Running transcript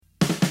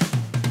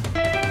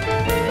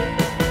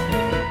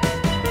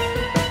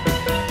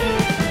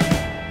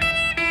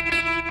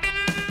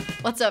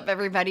What's up,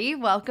 everybody?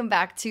 Welcome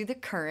back to The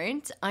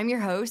Current. I'm your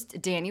host,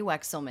 Dani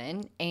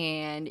Wexelman,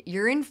 and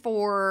you're in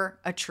for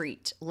a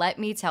treat. Let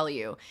me tell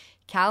you,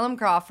 Callum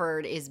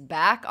Crawford is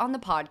back on the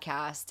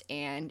podcast,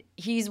 and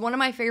he's one of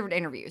my favorite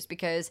interviews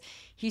because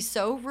he's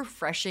so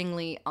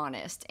refreshingly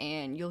honest,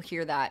 and you'll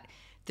hear that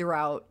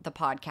throughout the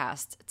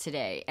podcast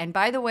today. And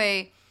by the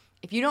way,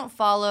 if you don't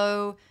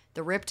follow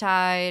the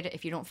Riptide,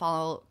 if you don't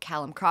follow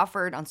Callum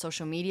Crawford on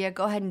social media,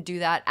 go ahead and do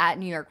that at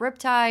New York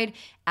Riptide,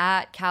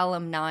 at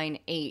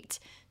Callum98.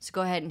 So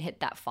go ahead and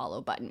hit that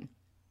follow button.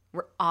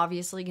 We're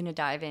obviously going to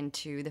dive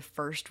into the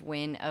first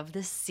win of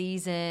the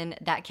season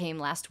that came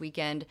last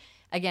weekend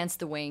against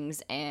the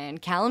Wings.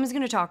 And Callum is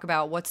going to talk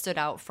about what stood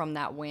out from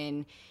that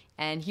win.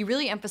 And he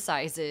really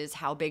emphasizes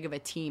how big of a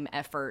team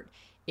effort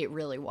it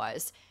really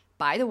was.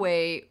 By the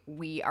way,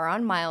 we are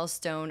on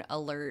milestone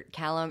alert.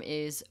 Callum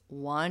is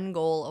 1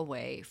 goal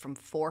away from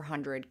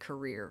 400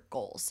 career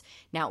goals.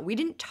 Now, we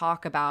didn't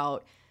talk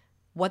about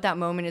what that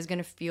moment is going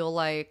to feel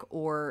like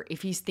or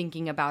if he's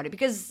thinking about it,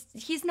 because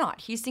he's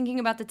not. He's thinking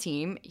about the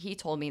team. He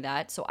told me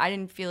that, so I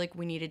didn't feel like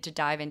we needed to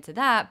dive into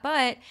that.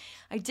 But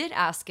I did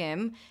ask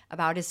him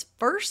about his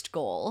first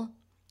goal,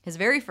 his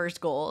very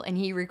first goal, and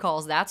he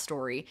recalls that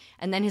story,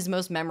 and then his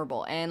most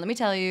memorable. And let me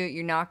tell you,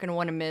 you're not going to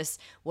want to miss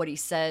what he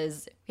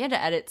says. We had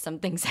to edit some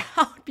things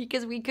out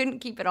because we couldn't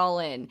keep it all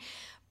in,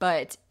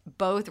 but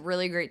both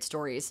really great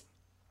stories.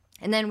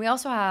 And then we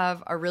also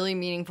have a really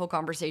meaningful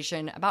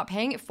conversation about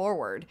paying it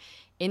forward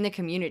in the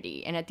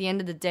community. And at the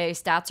end of the day,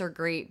 stats are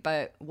great,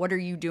 but what are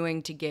you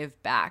doing to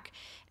give back?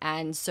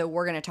 And so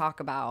we're going to talk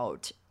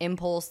about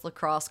Impulse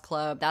Lacrosse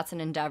Club. That's an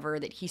endeavor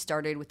that he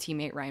started with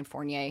teammate Ryan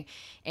Fournier.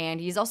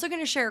 And he's also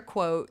going to share a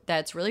quote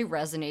that's really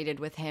resonated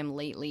with him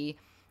lately.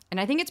 And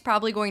I think it's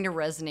probably going to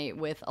resonate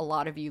with a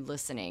lot of you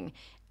listening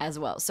as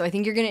well. So I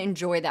think you're going to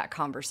enjoy that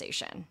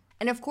conversation.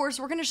 And of course,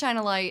 we're going to shine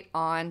a light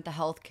on the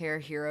healthcare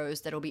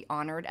heroes that will be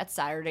honored at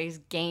Saturday's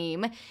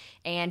game.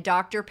 And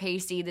Dr.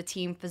 Paci, the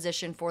team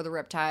physician for the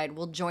Riptide,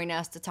 will join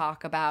us to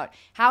talk about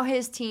how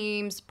his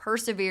teams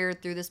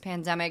persevered through this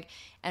pandemic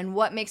and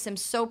what makes him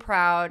so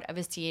proud of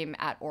his team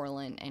at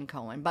Orland and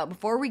Cohen. But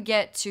before we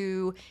get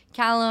to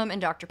Callum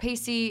and Dr.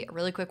 Paci, a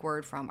really quick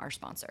word from our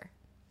sponsor.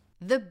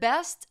 The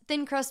best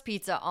thin crust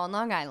pizza on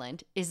Long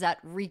Island is at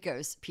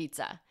Rico's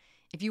Pizza.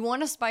 If you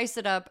want to spice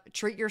it up,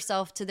 treat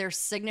yourself to their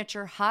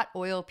signature hot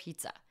oil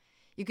pizza.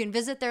 You can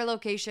visit their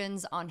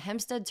locations on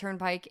Hempstead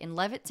Turnpike in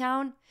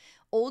Levittown,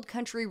 Old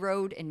Country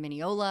Road in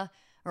Mineola,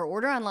 or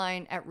order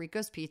online at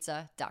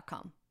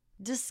ricospizza.com.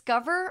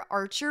 Discover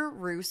Archer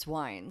Roos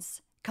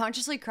Wines,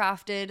 consciously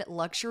crafted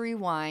luxury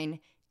wine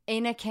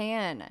in a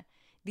can,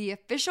 the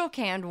official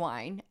canned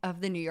wine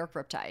of the New York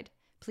Riptide.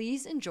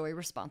 Please enjoy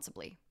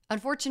responsibly.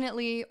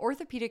 Unfortunately,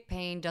 orthopedic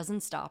pain doesn't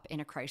stop in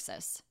a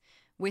crisis.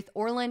 With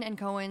Orland and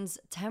Cohen's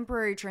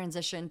temporary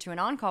transition to an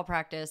on-call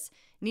practice,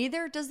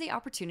 neither does the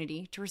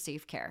opportunity to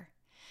receive care.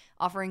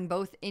 Offering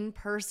both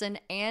in-person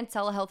and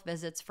telehealth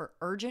visits for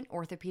urgent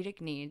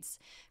orthopedic needs,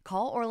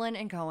 call Orland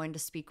and Cohen to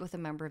speak with a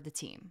member of the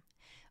team.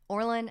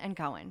 Orland and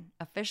Cohen,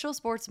 official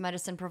sports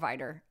medicine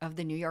provider of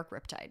the New York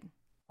Riptide.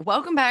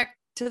 Welcome back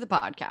to the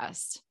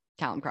podcast,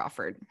 Callum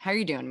Crawford. How are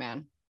you doing,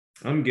 man?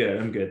 I'm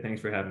good.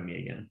 Thanks for having me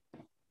again.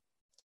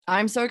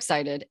 I'm so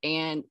excited,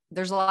 and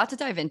there's a lot to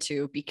dive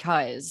into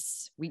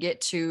because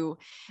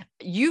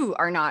you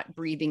are not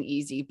breathing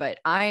easy, but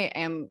I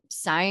am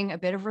sighing a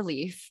bit of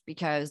relief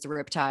because the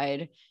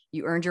Riptide,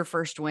 you earned your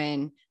first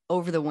win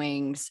over the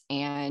Wings.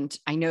 And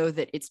I know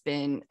that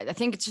I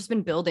think it's just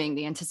been building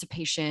the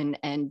anticipation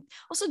and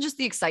also just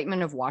the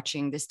excitement of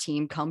watching this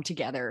team come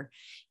together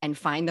and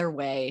find their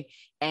way.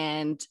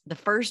 And the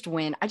first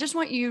win, I just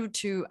want you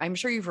to, I'm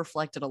sure you've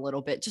reflected a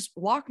little bit, just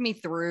walk me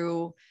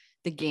through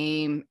the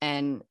game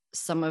and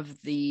some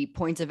of the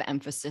points of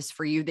emphasis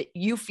for you that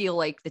you feel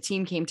like the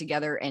team came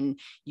together and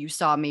you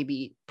saw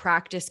maybe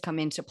practice come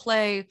into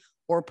play,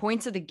 or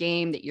points of the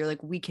game that you're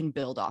like, we can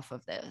build off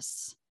of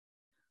this.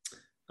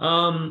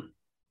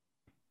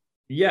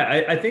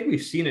 Yeah, I think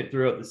we've seen it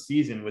throughout the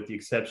season with the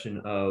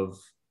exception of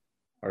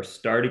our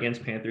start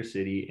against Panther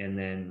City and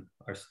then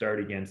our start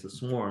against the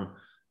Swarm.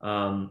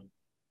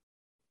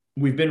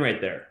 We've been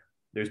right there.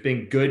 There's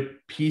been good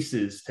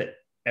pieces to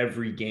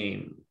every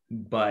game,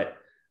 but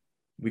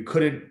we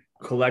couldn't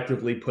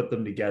collectively put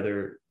them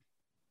together.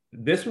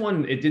 This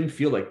one, it didn't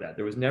feel like that.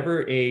 There was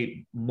never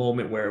a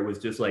moment where it was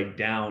just like,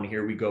 down,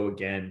 here we go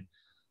again.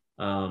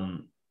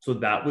 So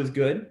that was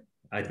good.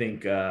 I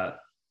think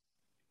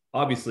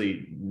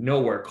obviously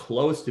nowhere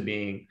close to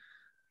being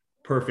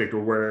perfect or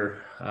where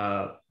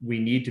we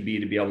need to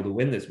be able to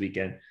win this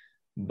weekend,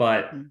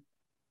 but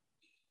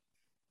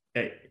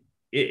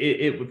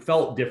it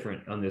felt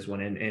different on this one.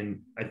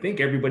 And I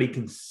think everybody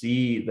can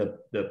see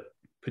the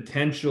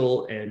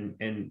potential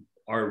and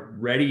are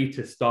ready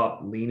to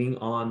stop leaning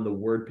on the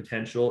word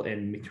potential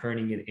and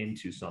turning it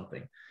into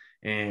something.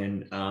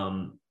 And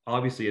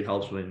obviously it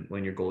helps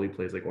when your goalie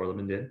plays like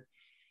Orleman did,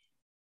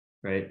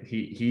 right?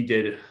 He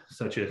did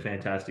such a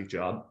fantastic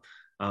job.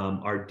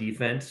 our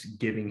defense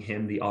giving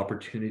him the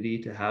opportunity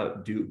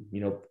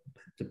to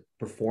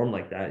perform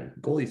like that.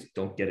 Goalies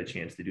don't get a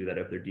chance to do that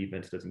if their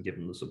defense doesn't give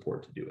them the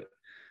support to do it.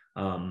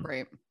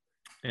 Right.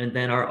 And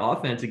then our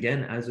offense,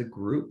 again, as a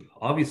group,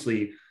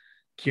 obviously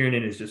Kieran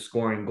is just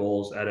scoring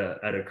goals at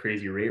a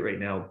crazy rate right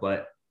now,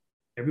 but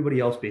everybody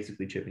else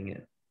basically chipping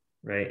in,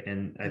 right?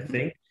 And I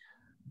think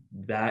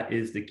that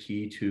is the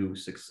key to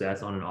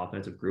success on an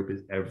offensive group,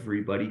 is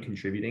everybody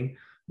contributing,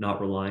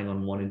 not relying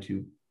on one and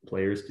two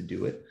players to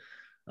do it.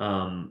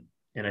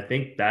 And I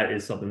think that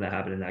is something that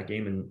happened in that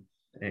game.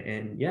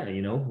 And yeah,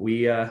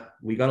 we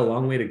got a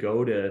long way to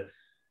go to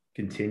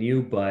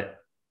continue, but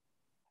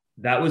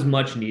that was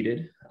much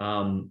needed.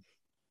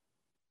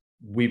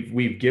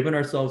 We've given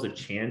ourselves a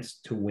chance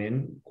to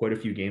win quite a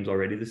few games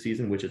already this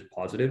season, which is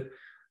positive,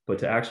 but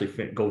to actually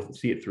go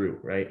see it through,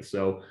 right?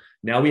 So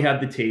now we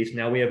have the taste.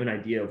 Now we have an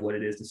idea of what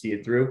it is to see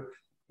it through,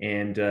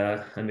 and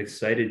I'm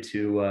excited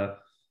to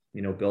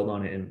build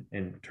on it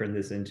and turn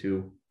this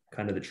into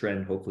kind of the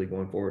trend, hopefully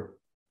going forward.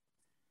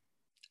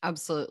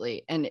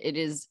 Absolutely. And it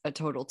is a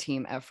total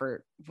team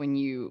effort when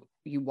you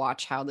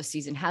watch how the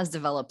season has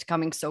developed,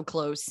 coming so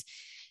close.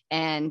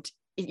 And,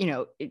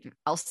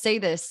 I'll say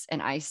this, and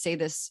I say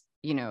this,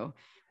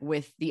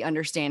 with the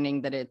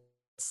understanding that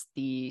it's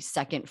the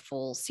second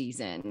full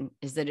season,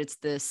 is that it's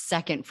the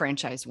second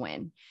franchise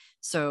win.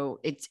 So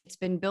it's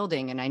been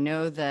building, and I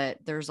know that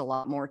there's a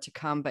lot more to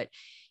come, but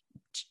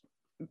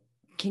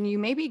can you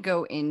maybe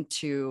go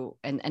into,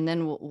 and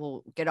then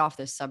we'll get off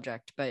this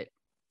subject, but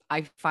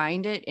I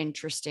find it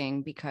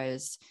interesting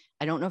because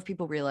I don't know if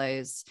people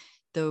realize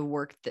the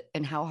work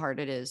and how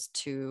hard it is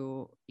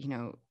to,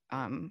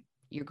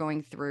 you're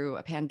going through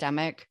a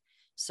pandemic.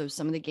 So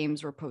some of the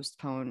games were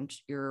postponed.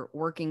 You're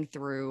working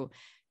through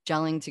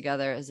gelling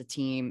together as a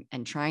team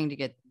and trying to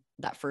get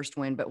that first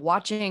win, but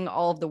watching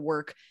all of the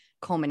work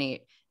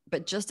culminate.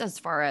 But just as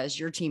far as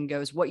your team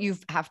goes, what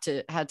you've had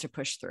to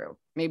push through,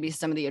 maybe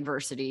some of the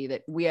adversity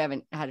that we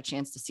haven't had a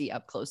chance to see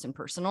up close and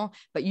personal,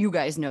 but you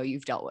guys know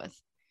you've dealt with.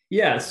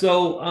 Yeah.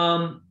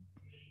 So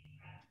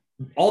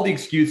all the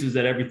excuses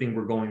that everything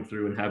we're going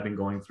through and have been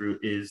going through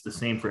is the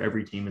same for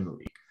every team in the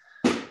league.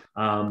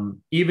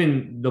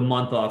 Even the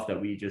month off that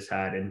we just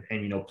had and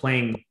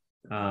playing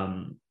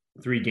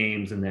 3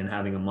 games and then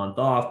having a month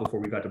off before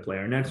we got to play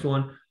our next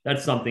one,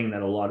 that's something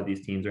that a lot of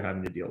these teams are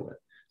having to deal with.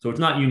 So it's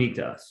not unique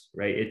to us,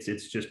 right?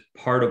 It's just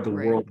part of the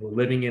world we're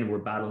living in, we're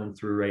battling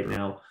through right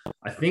now.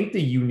 I think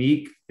the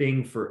unique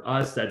thing for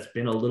us that's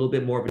been a little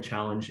bit more of a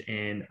challenge,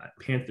 and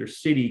Panther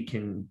City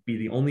can be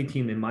the only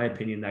team, in my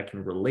opinion, that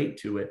can relate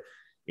to it,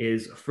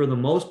 is for the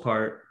most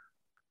part,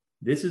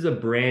 this is a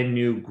brand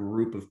new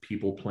group of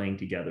people playing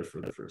together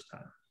for the first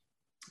time.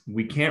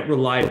 We can't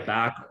rely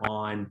back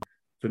on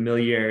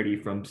familiarity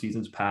from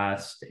seasons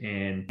past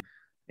and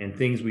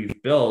things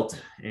we've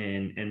built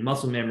and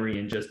muscle memory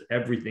and just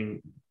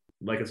everything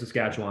like a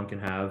Saskatchewan can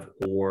have,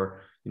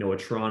 or a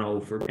Toronto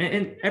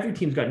and every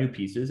team's got new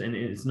pieces, and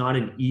it's not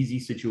an easy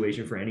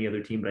situation for any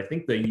other team. But I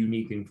think the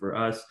unique thing for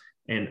us,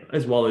 and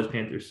as well as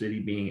Panther City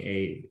being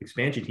a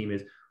expansion team,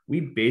 is we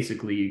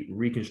basically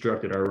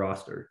reconstructed our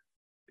roster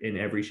in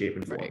every shape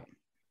and form,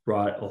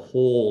 brought a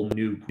whole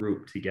new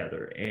group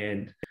together,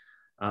 and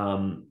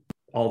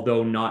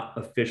although not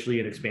officially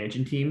an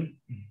expansion team,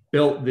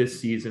 built this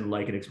season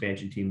like an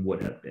expansion team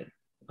would have been.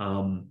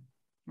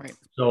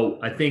 So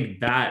I think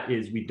that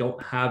is, we don't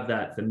have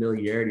that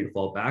familiarity to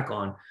fall back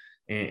on.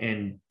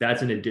 And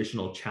that's an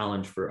additional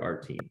challenge for our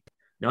team.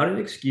 Not an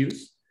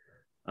excuse,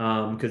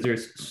 because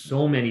there's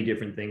so many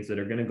different things that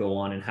are going to go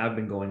on and have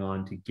been going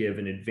on to give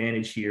an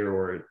advantage here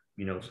or,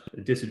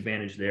 a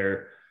disadvantage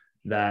there,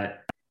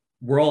 that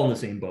we're all in the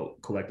same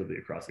boat collectively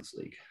across this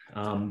league.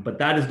 But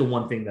that is the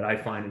one thing that I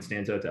find and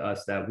stands out to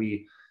us that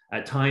we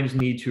at times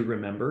need to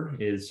remember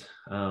is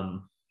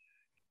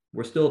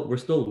we're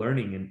still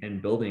learning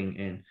and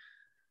building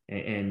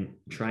and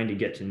trying to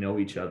get to know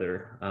each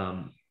other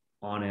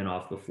on and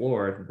off the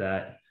floor,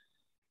 that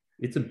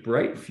it's a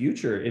bright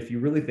future if you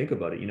really think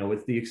about it.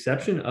 With the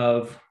exception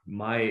of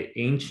my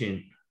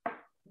ancient,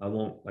 I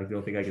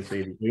don't think I can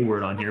say the A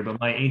word on here, but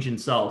my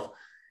ancient self,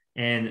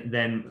 and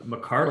then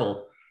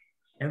McCardle,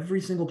 every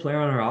single player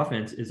on our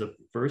offense is a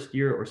first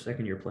year or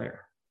second year player.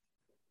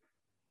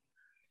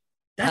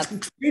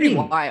 That's pretty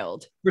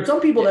wild. For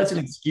some people, that's an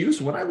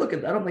excuse. When I look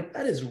at that, I'm like,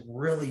 that is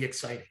really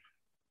exciting.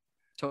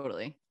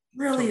 Totally.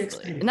 Really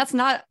exciting. And that's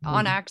not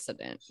on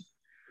accident.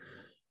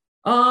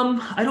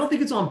 I don't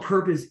think it's on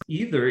purpose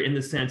either, in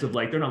the sense of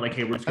like, they're not like,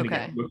 hey, we're just going to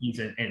get rookies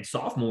and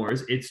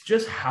sophomores. It's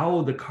just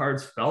how the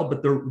cards fell,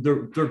 but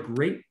they're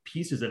great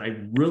pieces. And I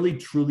really,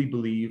 truly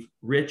believe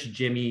Rich,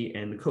 Jimmy,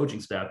 and the coaching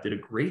staff did a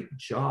great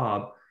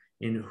job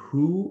in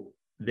who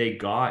they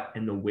got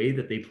and the way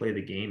that they play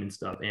the game and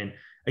stuff. And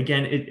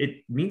again,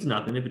 it means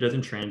nothing if it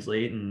doesn't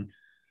translate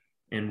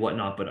and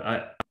whatnot.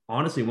 But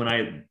honestly, when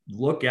I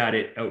look at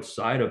it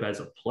outside of as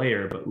a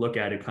player, but look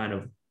at it kind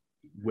of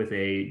with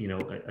a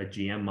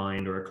GM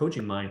mind or a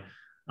coaching mind,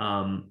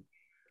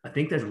 I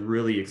think that's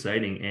really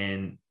exciting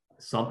and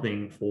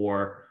something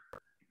for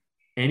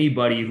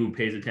anybody who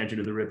pays attention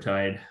to the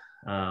Riptide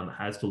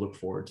has to look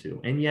forward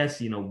to. And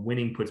yes,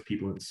 winning puts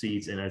people in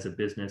seats, and as a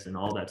business and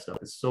all that stuff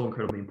is so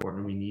incredibly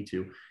important. We need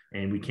to,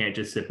 and we can't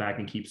just sit back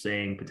and keep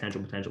saying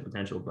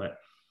potential, but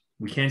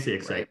we can say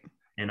exciting. Right.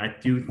 And I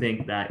do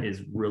think that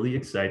is really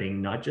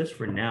exciting, not just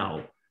for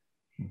now,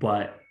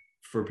 but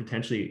for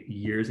potentially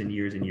years and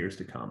years and years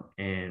to come.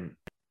 And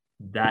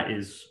that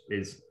is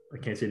I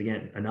can't say it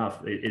again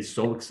enough. It is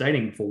so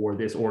exciting for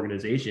this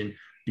organization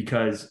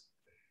because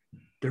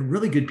they're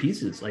really good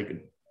pieces.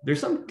 Like, there's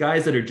some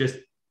guys that are just,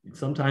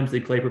 sometimes they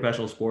play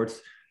professional sports,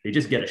 they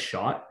just get a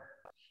shot.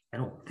 I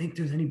don't think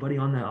there's anybody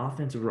on that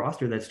offensive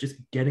roster that's just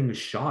getting a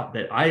shot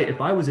that if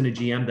I was in a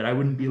GM, that I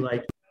wouldn't be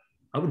like,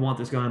 I would want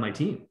this guy on my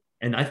team.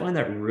 And I find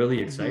that really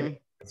exciting.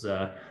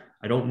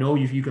 I don't know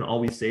if you can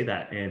always say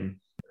that. And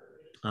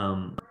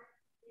I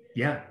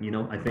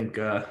think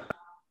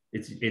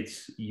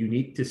it's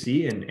unique to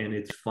see, and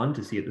it's fun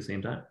to see at the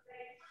same time.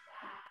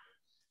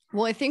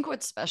 Well, I think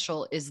what's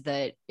special is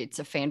that it's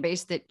a fan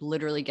base that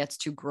literally gets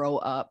to grow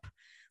up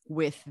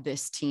with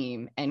this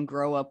team and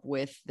grow up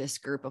with this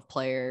group of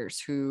players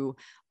who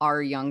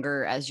are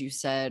younger, as you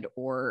said,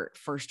 or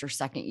first or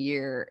second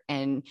year.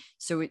 And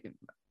so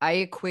I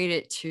equate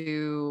it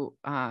to,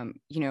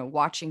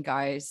 watching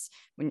guys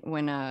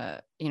when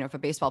if a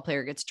baseball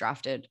player gets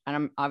drafted, and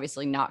I'm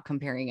obviously not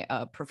comparing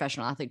a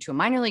professional athlete to a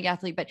minor league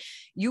athlete, but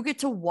you get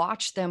to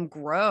watch them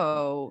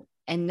grow.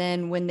 And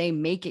then when they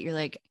make it, you're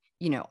like,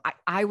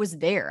 I was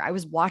there. I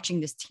was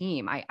watching this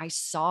team. I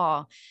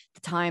saw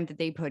the time that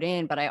they put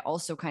in, but I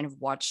also kind of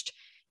watched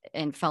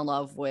and fell in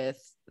love with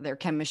their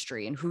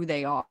chemistry and who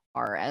they are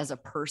as a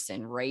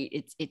person,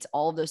 right? It's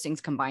all of those things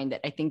combined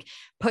that I think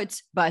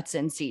puts butts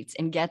in seats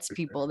and gets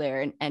people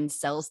there and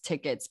sells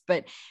tickets.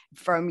 But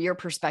from your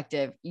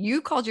perspective,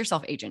 you called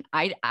yourself agent.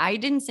 I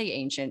didn't say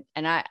ancient,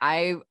 and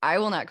I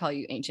will not call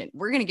you ancient.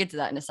 We're going to get to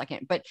that in a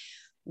second. But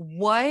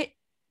what,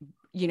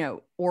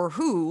 or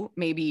who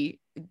maybe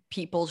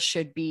people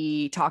should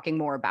be talking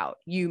more about?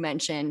 You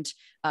mentioned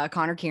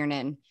Connor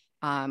Kiernan.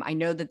 I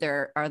know that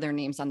there are other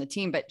names on the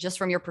team, but just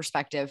from your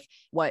perspective,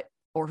 what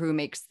or who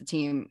makes the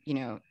team,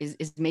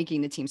 is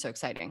making the team so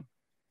exciting?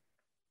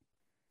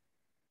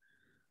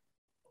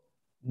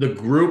 The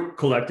group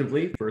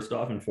collectively, first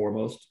off and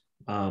foremost,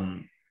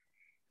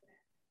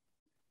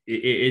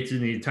 it's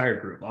in the entire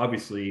group.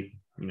 Obviously,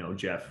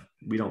 Jeff,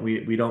 we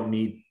don't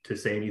need to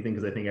say anything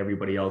because I think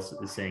everybody else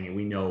is saying it.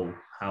 We know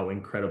how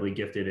incredibly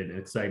gifted and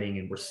exciting,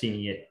 and we're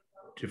seeing it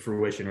to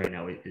fruition right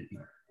now.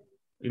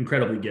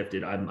 Incredibly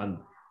gifted.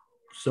 I'm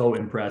so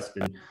impressed,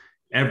 and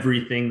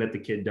everything that the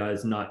kid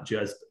does, not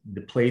just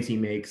the plays he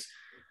makes,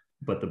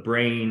 but the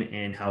brain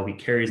and how he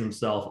carries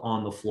himself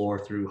on the floor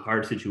through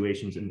hard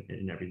situations and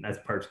everything.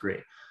 That part's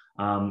great.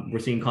 We're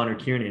seeing Connor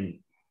Kiernan,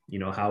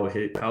 how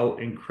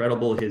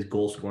incredible his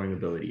goal scoring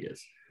ability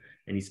is,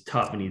 and he's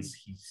tough, and he's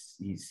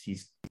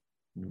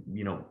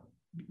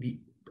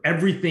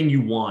everything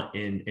you want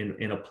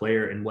in a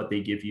player and what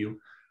they give you.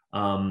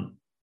 And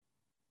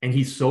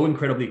he's so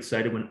incredibly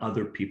excited when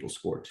other people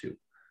score too,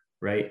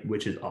 right?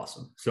 Which is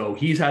awesome. So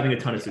he's having a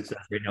ton of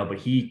success right now, but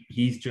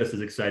he's just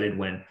as excited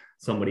when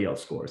somebody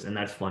else scores, and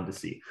that's fun to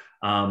see.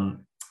 I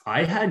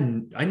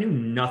knew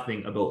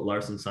nothing about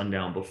Larson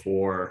Sundown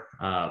before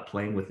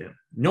playing with him.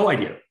 No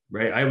idea,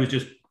 right? I was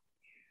just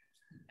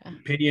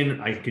opinion.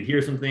 I could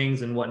hear some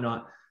things and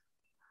whatnot.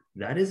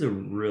 That is a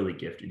really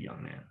gifted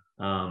young man.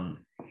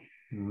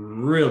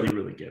 Really,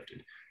 really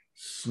gifted,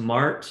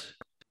 smart,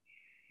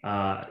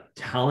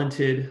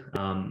 talented.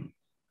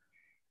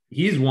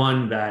 He's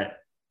one that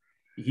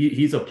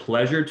he's a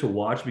pleasure to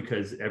watch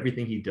because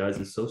everything he does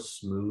is so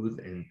smooth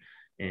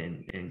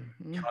and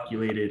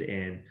calculated.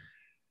 And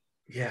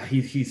yeah,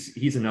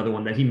 he's another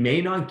one that he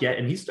may not get,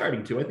 and he's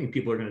starting to. I think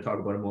people are going to talk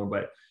about him more,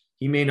 but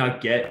he may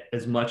not get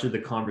as much of the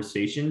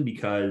conversation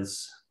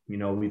because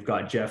we've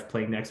got Jeff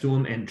playing next to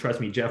him, and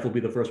trust me, Jeff will be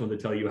the first one to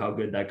tell you how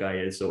good that guy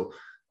is. So,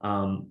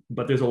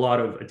 but there's a lot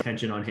of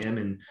attention on him,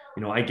 and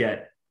I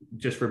get,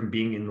 just from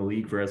being in the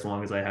league for as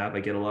long as I have, I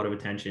get a lot of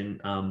attention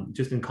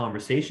just in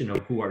conversation of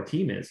who our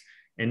team is.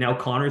 And now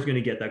Connor's going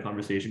to get that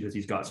conversation because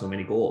he's got so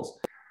many goals.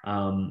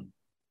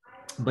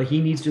 But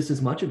he needs just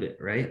as much of it,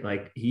 right?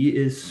 Like, he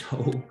is so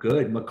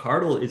good.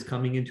 McCardle is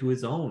coming into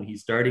his own.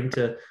 He's starting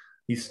to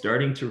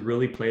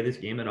really play this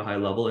game at a high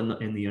level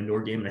in the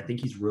indoor game. And I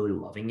think he's really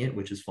loving it,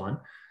 which is fun.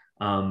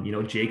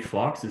 Jake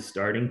Fox is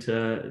starting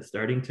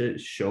to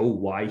show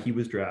why he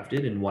was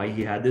drafted and why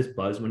he had this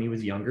buzz when he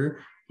was younger.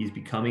 He's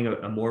becoming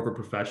a more of a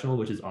professional,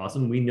 which is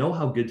awesome. We know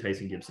how good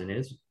Tyson Gibson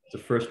is. It's the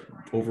first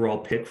overall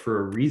pick for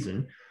a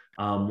reason.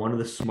 One of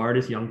the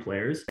smartest young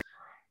players.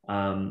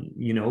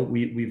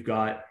 We've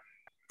got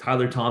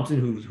Tyler Thompson,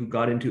 who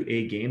got into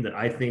a game that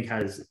I think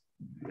has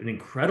an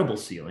incredible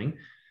ceiling,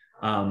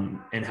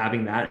 and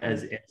having that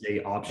as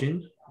a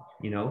option,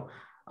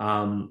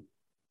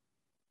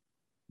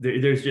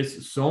 there's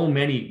just so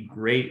many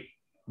great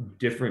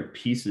different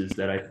pieces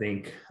that I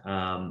think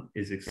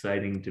is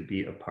exciting to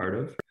be a part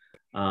of.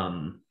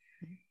 That's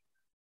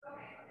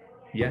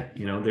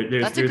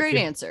a great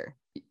answer.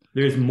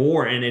 There's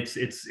more, and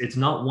it's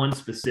not one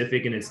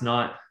specific, and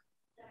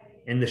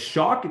And the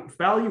shock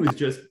value is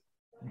just,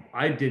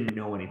 I didn't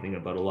know anything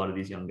about a lot of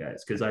these young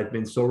guys because I've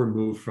been so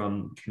removed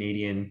from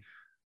Canadian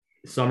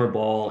summer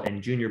ball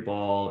and junior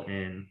ball,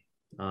 and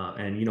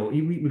you know,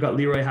 we got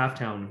Leroy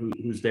Halftown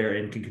who's there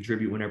and can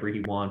contribute whenever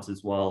he wants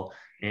as well.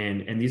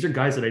 And these are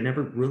guys that I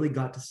never really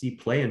got to see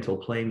play until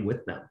playing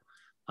with them.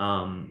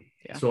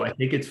 So I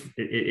think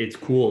it's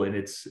cool, and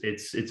it's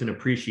an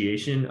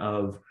appreciation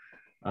of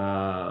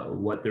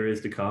what there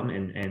is to come,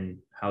 and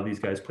how these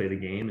guys play the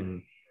game.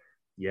 And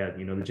yeah,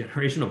 you know, the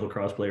generation of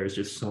lacrosse players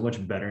is just so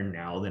much better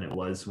now than it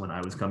was when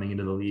I was coming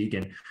into the league.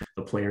 And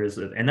the players,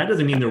 and that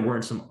doesn't mean there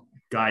weren't some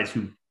guys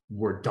who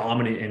were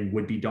dominant and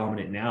would be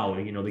dominant now,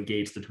 you know, the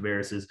Gates, the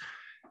Tavares's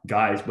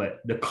guys, but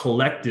the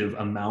collective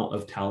amount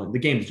of talent, the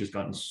game has just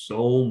gotten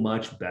so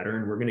much better.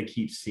 And we're going to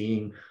keep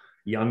seeing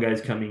young guys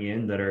coming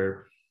in that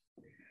are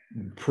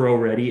pro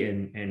ready,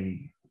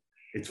 and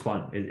it's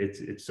fun.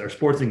 It's our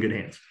sport's in good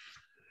hands.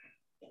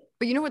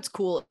 But you know what's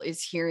cool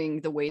is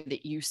hearing the way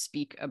that you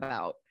speak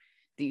about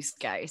these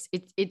guys.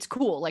 It's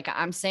cool. Like,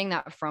 I'm saying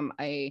that from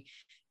a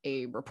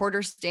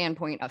reporter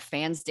standpoint, a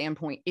fan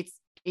standpoint.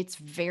 It's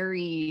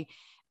very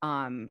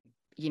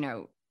you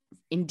know,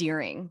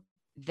 endearing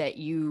that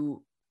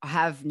you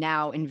have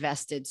now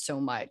invested so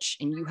much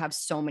and you have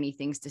so many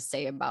things to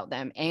say about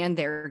them and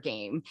their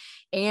game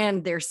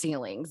and their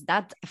ceilings.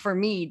 That, for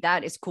me,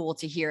 that is cool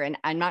to hear. And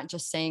I'm not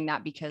just saying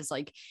that because,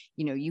 like,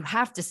 you know, you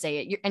have to say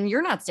it, and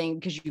you're not saying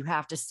because you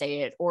have to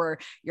say it or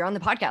you're on the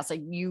podcast.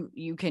 Like,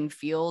 you can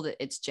feel that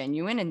it's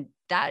genuine, and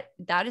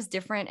that is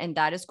different, and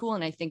that is cool.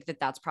 And I think that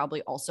that's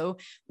probably also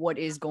what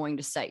is going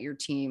to set your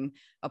team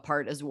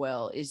apart as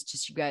well, is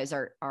just you guys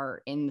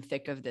are in the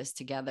thick of this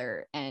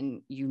together,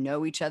 and you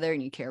know each other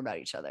and you care about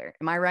each other.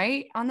 Am I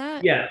right on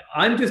that? Yeah,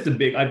 I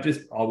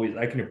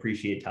can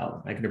appreciate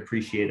talent. I can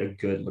appreciate a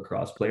good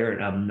lacrosse player,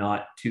 and I'm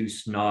not too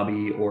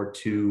snobby or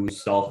too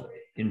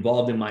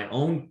self-involved in my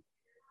own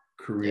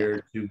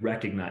career to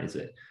recognize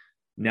it.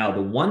 Now,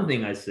 the one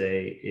thing I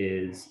say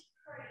is,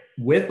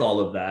 with all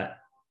of that,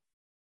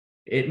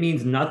 it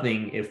means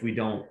nothing if we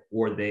don't,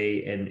 or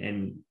they,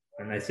 and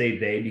I say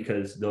they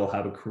because they'll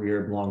have a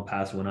career long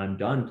past when I'm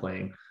done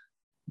playing.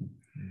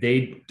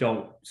 They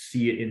don't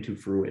see it into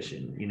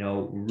fruition, you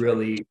know,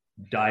 really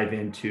dive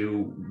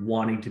into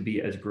wanting to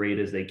be as great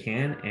as they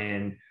can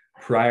and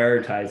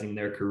prioritizing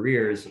their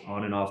careers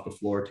on and off the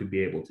floor to be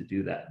able to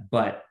do that.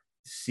 But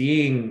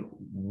seeing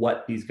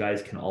what these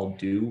guys can all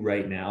do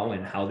right now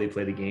and how they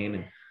play the game,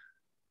 and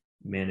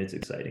man, it's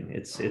exciting.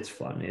 It's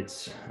fun.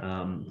 It's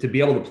to be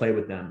able to play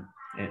with them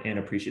and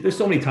appreciate. There's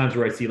so many times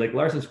where I see, like,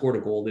 Larson scored a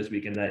goal this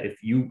weekend that if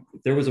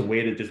there was a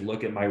way to just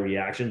look at my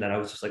reaction, that I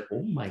was just like,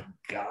 oh my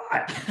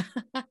God,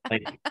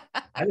 like,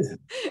 that is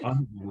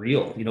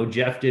unreal. You know,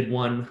 Jeff did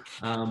one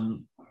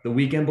the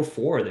weekend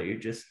before that you're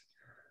just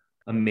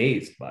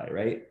amazed by,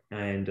 right?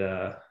 And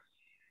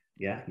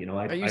yeah, you know,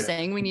 are you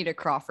saying we need a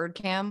Crawford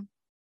cam?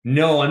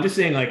 No, I'm just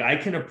saying, like, I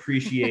can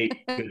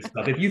appreciate good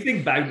stuff. If you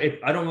think back,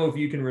 I don't know if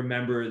you can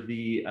remember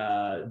the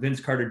Vince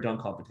Carter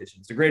dunk competition.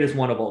 It's the greatest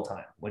one of all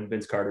time, when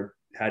Vince Carter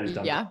had his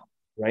dunk,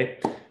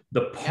 right?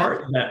 The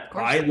part that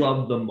I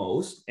loved the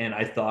most, and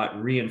I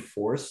thought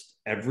reinforced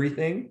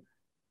everything,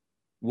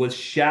 was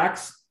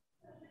Shaq's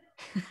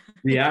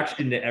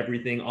reaction to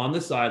everything on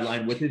the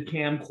sideline with his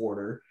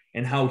camcorder,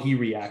 and how he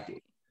reacted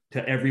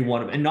to every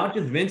one of them. And not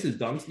just Vince's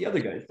dunks, the other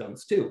guys'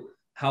 dunks too,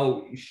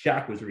 how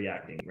Shaq was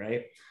reacting,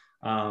 right?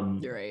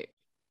 You're right.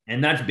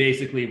 And that's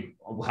basically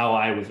how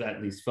I was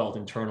at least felt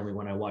internally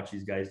when I watch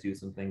these guys do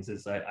some things.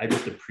 Is I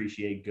just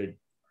appreciate good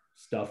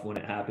stuff when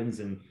it happens,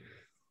 and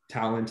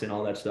talent and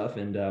all that stuff.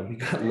 And we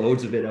got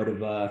loads of it out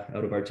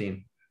of our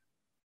team.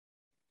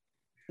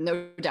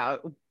 No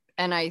doubt.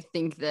 And I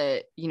think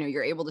that, you know,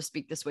 you're able to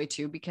speak this way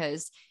too,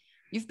 because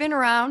you've been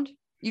around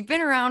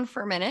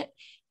for a minute,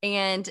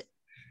 and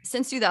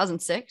since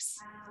 2006.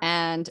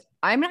 And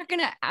I'm not going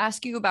to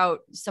ask you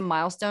about some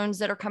milestones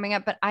that are coming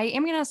up, but I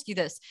am going to ask you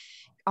this.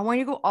 I want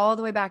you to go all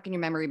the way back in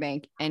your memory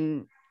bank.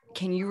 And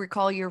can you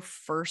recall your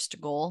first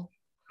goal?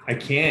 I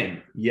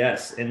can.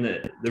 Yes. And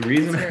the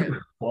reason I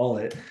recall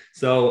it.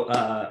 So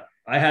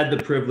I had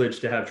the privilege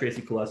to have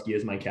Tracy Koleski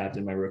as my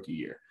captain my rookie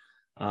year.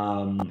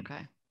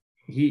 Okay.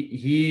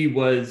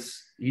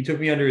 He took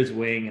me under his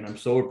wing, and I'm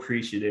so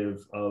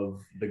appreciative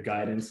of the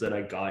guidance that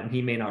I got. And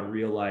he may not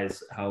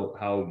realize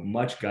how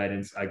much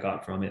guidance I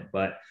got from it,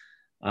 but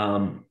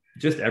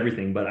just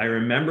everything. But I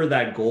remember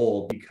that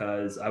goal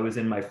because I was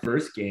in my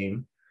first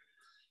game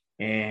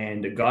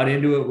and got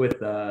into it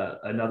with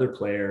another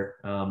player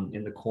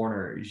in the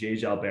corner, Jay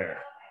Jalbert.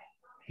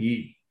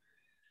 He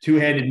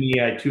two-handed me.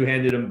 I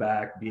two-handed him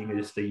back, being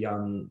just a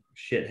young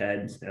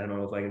shithead. I don't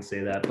know if I can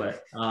say that,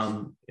 but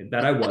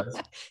that I was.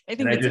 I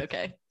think it's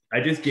okay. I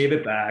just gave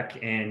it back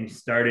and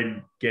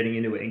started getting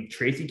into it. And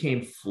Tracy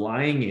came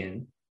flying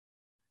in,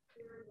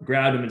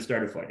 grabbed him, and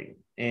started fighting.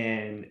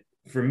 And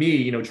for me,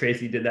 you know,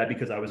 Tracy did that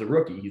because I was a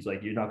rookie. He's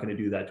like, you're not going to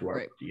do that to our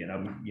rookie. And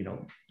I'm, you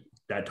know,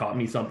 that taught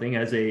me something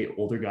as a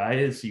older guy,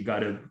 is you got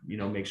to, you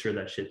know, make sure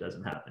that shit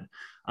doesn't happen.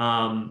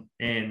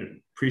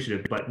 And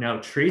appreciative. But now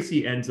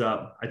Tracy ends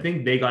up, I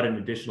think they got an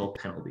additional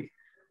penalty.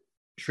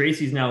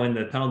 Tracy's now in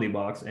the penalty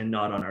box and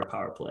not on our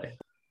power play.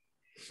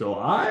 So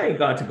I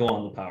got to go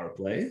on the power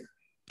play.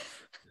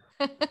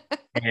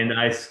 And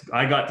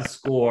I got to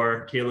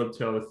score. Caleb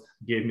Toth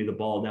gave me the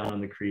ball down on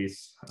the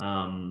crease.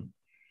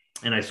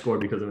 And I scored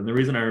because of it. And the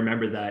reason I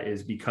remember that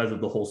is because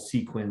of the whole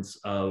sequence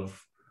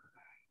of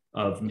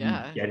me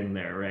getting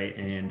there, right?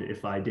 And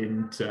if I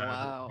didn't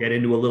get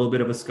into a little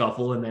bit of a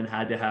scuffle and then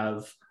had to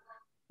have,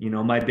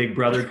 my big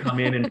brother come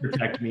in and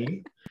protect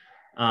me,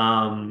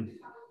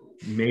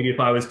 maybe if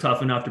I was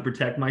tough enough to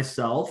protect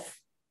myself,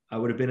 I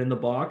would have been in the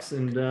box.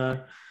 And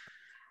so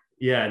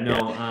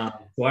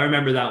I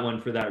remember that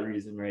one for that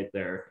reason right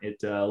there.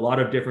 It a lot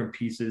of different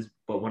pieces,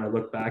 but when I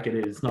look back at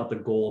it, it's not the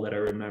goal that I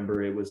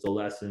remember. It was the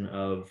lesson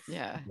of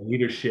the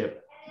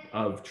leadership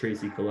of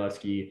Tracy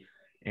Kelusky,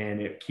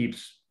 and it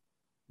keeps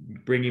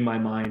bringing my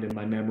mind and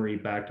my memory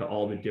back to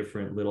all the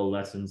different little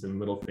lessons and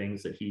little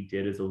things that he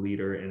did as a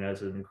leader and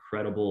as an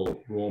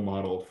incredible role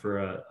model for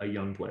a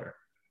young player.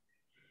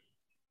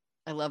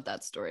 I love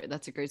that story.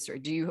 That's a great story.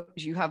 Do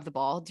you have the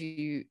ball? Do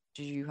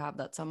you have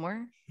that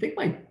somewhere?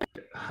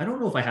 I don't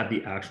know if I have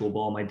the actual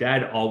ball. My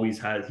dad always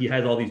has. He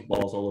has all these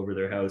balls all over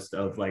their house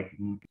of like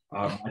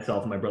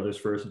myself and my brother's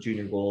first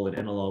junior goal and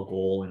NLL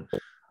goal, and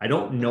I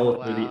don't know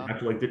if they're the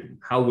actual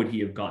how would he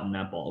have gotten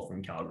that ball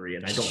from Calgary,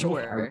 and I don't know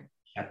how he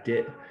kept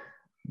it.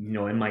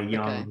 In my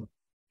young,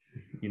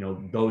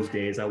 those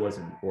days I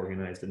wasn't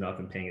organized enough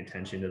and paying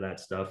attention to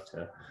that stuff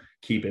to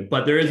keep it,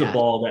 but there is a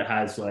ball that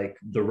has like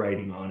the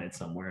writing on it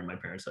somewhere in my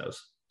parents'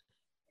 house.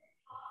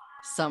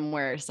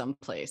 Somewhere,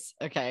 someplace.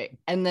 Okay.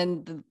 And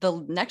then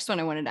the next one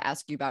I wanted to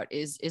ask you about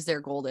is there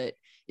a goal that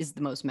is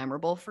the most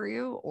memorable for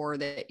you, or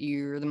that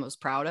you're the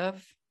most proud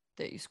of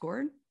that you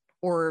scored,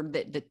 or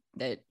that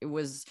it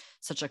was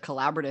such a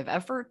collaborative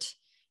effort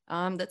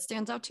that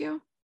stands out to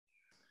you?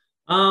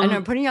 I know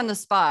I'm putting you on the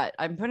spot.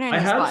 I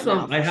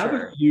have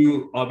a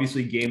few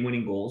obviously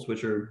game-winning goals,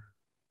 which are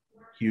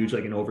huge,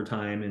 like in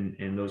overtime,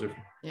 and those are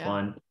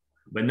fun,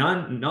 but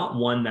not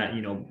one that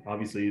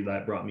obviously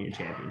that brought me a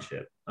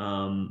championship.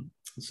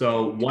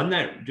 So one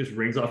that just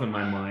rings off in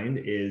my mind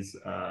is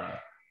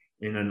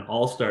in an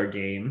all-star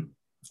game.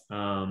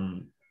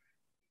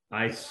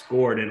 I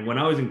scored, and when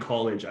I was in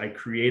college, I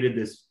created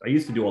this. I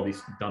used to do all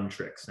these dumb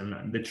tricks,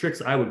 and the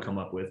tricks I would come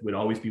up with would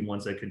always be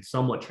ones that could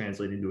somewhat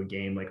translate into a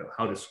game, like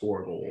how to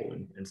score a goal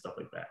and stuff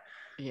like that.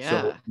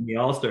 So in the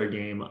all-star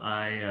game,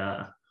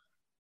 I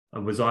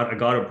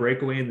got a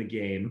breakaway in the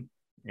game,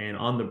 and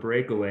on the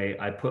breakaway,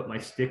 I put my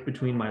stick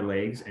between my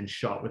legs and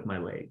shot with my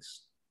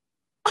legs.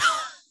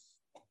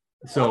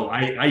 So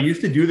I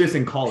used to do this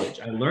in college.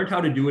 I learned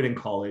how to do it in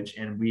college,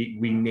 and we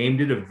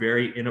named it a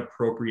very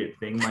inappropriate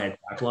thing, my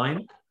attack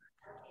line.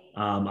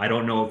 I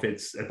don't know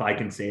if I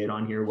can say it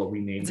on here what we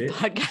named it.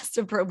 Podcast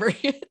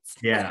appropriate.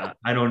 Yeah,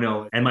 I don't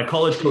know. And my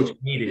college coach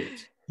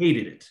hated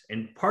it.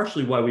 And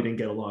partially why we didn't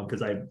get along,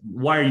 because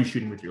why are you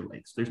shooting with your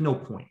legs? There's no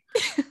point.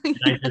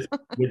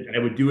 And I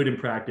would do it in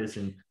practice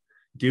and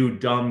do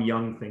dumb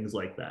young things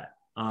like that.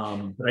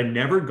 But I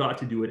never got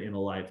to do it in a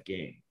live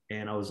game.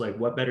 And I was like,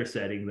 what better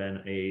setting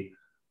than a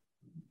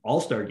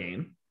all-star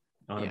game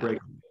on a break?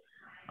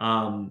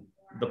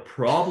 The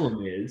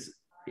problem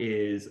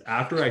is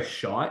after I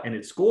shot and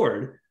it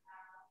scored,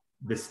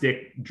 the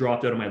stick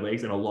dropped out of my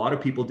legs, and a lot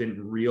of people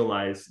didn't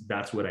realize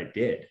that's what I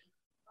did.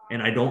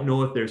 And I don't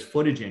know if there's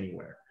footage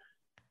anywhere.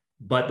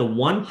 But the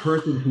one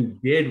person who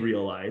did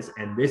realize,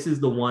 and this is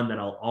the one that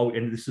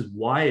and this is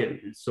why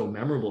it's so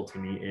memorable to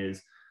me,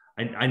 is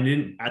I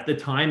didn't, at the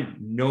time,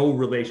 no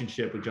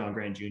relationship with John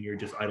Grant Jr.,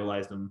 just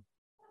idolized him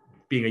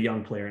being a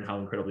young player and how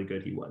incredibly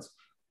good he was.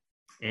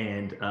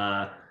 And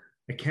I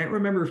can't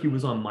remember if he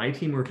was on my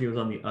team or if he was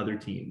on the other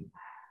team,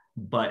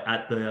 but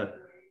at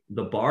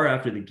the bar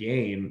after the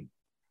game,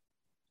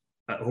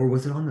 or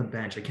was it on the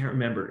bench? I can't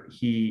remember.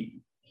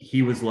 He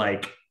was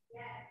like,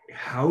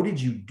 how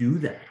did you do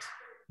that?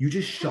 You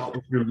just shot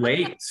with your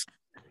legs.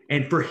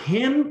 And for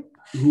him,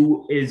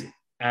 who is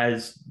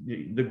as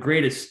the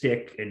greatest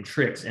stick and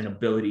tricks and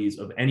abilities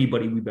of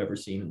anybody we've ever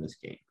seen in this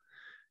game,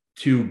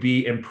 to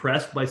be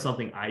impressed by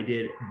something I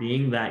did,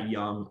 being that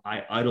young,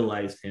 I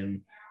idolized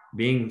him,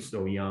 being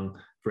so young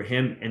for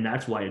him. And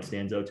that's why it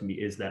stands out to me,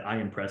 is that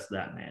I impressed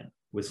that man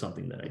with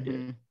something that I did.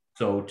 Mm-hmm.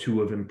 So to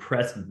have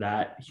impressed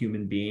that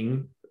human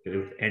being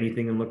with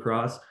anything in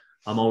lacrosse,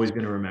 I'm always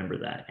going to remember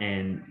that.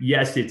 And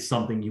yes, it's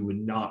something you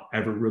would not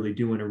ever really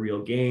do in a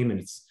real game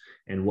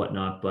and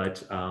whatnot,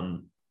 but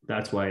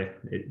that's why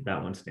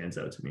that one stands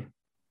out to me.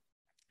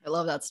 I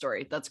love that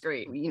story. That's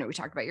great. We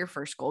talked about your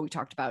first goal. We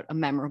talked about a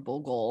memorable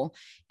goal,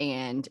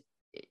 and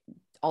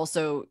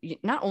also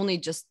not only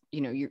just,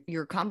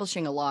 you're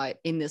accomplishing a lot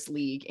in this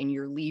league and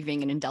you're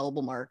leaving an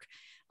indelible mark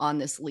on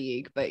this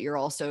league, but you're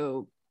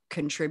also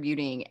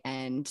contributing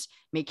and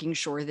making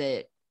sure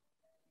that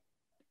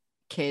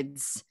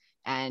kids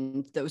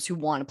and those who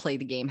want to play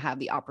the game have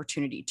the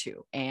opportunity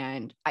to.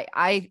 And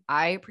I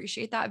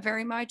appreciate that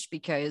very much,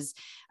 because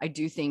I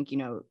do think,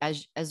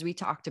 as we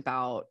talked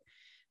about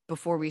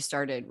before we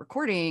started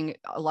recording,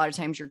 a lot of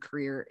times your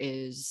career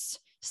is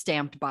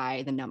stamped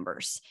by the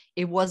numbers.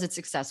 It wasn't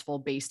successful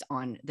based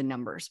on the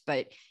numbers.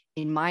 But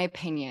in my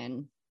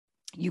opinion,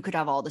 you could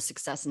have all the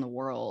success in the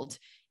world,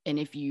 and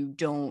if you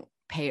don't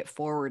pay it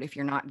forward, if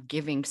you're not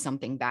giving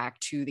something back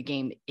to the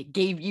game, it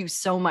gave you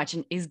so much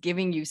and is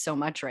giving you so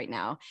much right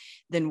now,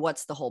 then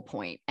what's the whole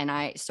point? And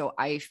I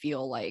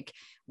feel like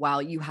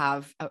while you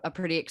have a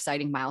pretty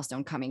exciting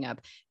milestone coming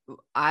up,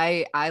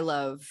 I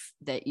love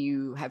that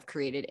you have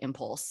created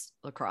Impulse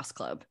Lacrosse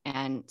Club.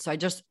 And so I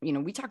just,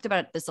 we talked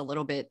about this a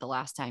little bit the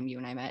last time you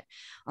and I met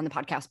on the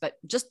podcast, but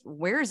just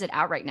where is it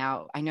at right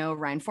now? I know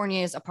Ryan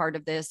Fournier is a part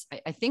of this.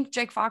 I think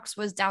Jake Fox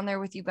was down there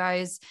with you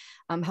guys,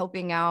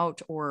 helping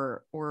out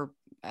or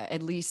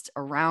at least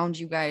around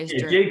you guys.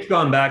 Yeah, Jake's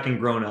gone back and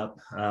grown up,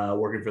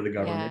 working for the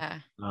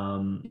government.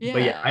 Yeah.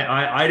 But yeah,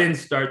 I didn't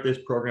start this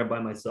program by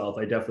myself.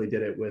 I definitely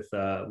did it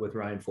with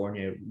Ryan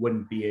Fournier.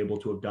 Wouldn't be able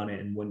to have done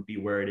it and wouldn't be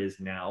where it is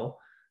now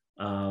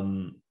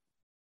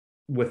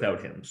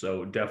without him.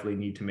 So definitely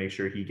need to make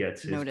sure he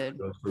gets his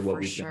kudos for what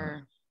we've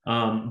done.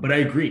 But I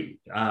agree.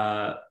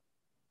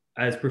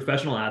 As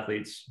professional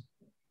athletes,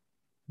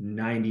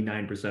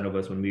 99% of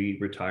us, when we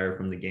retire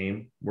from the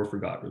game, we're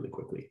forgot really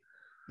quickly.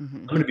 Mm-hmm.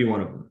 I'm going to be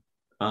one of them.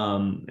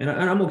 And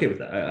I'm okay with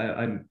that.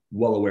 I'm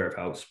well aware of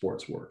how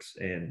sports works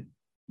and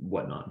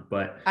whatnot,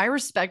 but I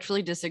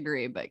respectfully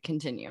disagree, but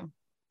continue.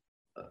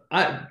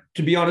 To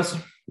be honest,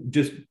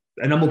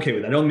 and I'm okay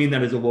with that. I don't mean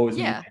that as a woe is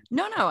me. Yeah,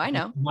 no, I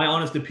know. My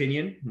honest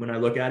opinion when I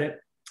look at it.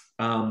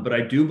 But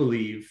I do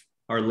believe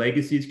our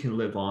legacies can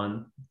live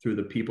on through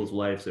the people's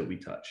lives that we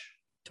touch.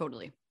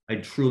 Totally. I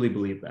truly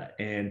believe that.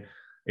 And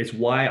it's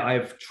why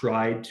I've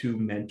tried to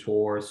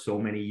mentor so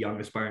many young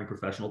aspiring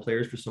professional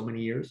players for so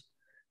many years,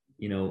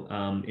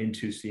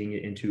 into seeing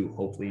it into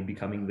hopefully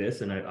becoming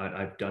this. And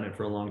I've done it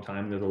for a long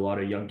time. There's a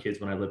lot of young kids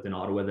when I lived in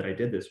Ottawa that I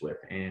did this with,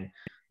 and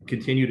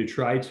continue to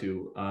try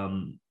to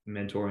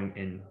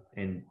mentoring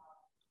and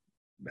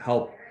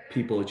help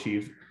people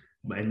achieve,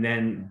 and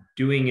then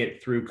doing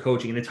it through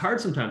coaching. And it's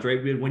hard sometimes,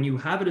 right? When you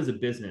have it as a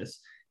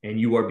business and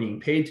you are being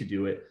paid to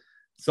do it,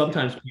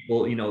 sometimes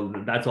people,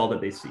 that's all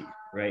that they see.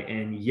 Right.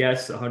 And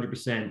yes,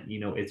 100%,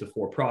 it's a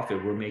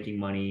for-profit. We're making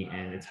money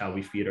and it's how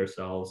we feed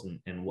ourselves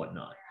and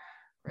whatnot.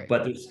 Right.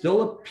 But there's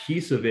still a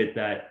piece of it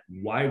that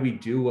why we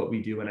do what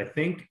we do. And I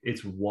think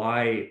it's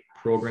why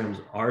programs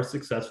are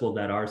successful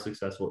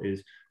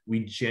is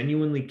we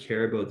genuinely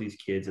care about these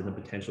kids and the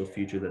potential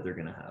future that they're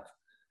going to have.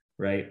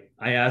 Right.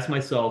 I ask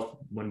myself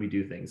when we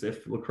do things,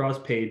 if lacrosse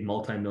paid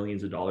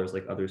multi-millions of dollars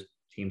like other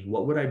teams,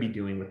 what would I be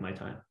doing with my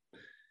time?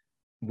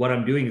 What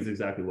I'm doing is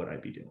exactly what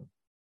I'd be doing.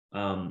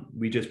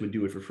 We just would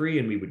do it for free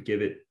and we would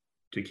give it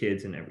to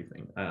kids and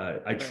everything.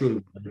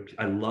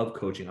 I love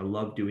coaching. I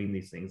love doing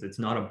these things. It's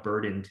not a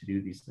burden to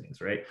do these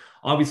things, right?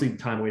 Obviously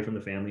time away from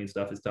the family and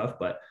stuff is tough,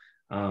 but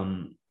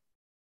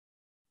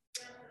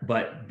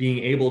being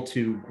able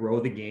to grow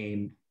the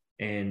game,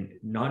 and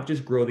not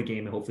just grow the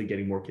game and hopefully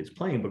getting more kids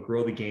playing, but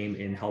grow the game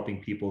and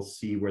helping people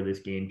see where this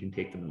game can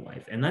take them in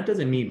life. And that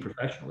doesn't mean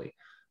professionally.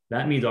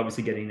 That means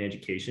obviously getting an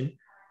education.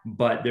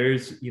 But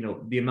there's,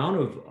 the amount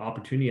of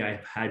opportunity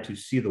I've had to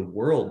see the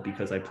world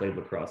because I played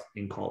lacrosse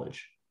in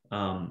college.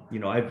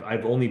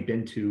 I've only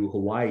been to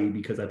Hawaii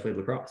because I played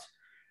lacrosse.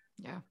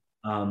 Yeah.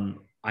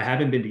 I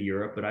haven't been to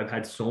Europe, but I've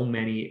had so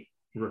many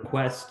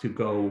requests to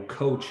go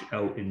coach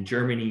out in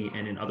Germany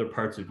and in other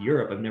parts of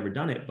Europe. I've never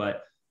done it,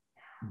 but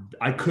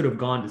I could have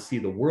gone to see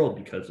the world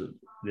because of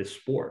this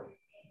sport.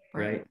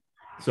 Right.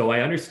 So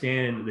I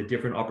understand the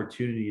different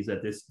opportunities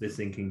that this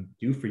thing can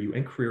do for you,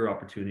 and career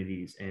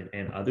opportunities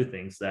and other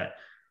things that,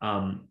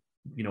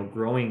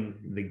 growing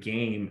the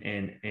game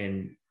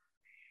and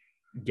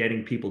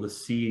getting people to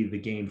see the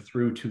game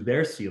through to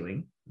their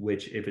ceiling,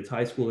 which if it's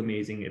high school,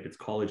 amazing. If it's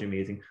college,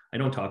 amazing. I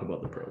don't talk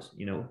about the pros,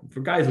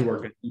 for guys who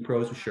work at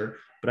pros, for sure.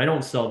 But I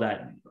don't sell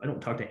that. I don't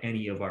talk to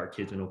any of our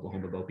kids in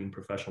Oklahoma about being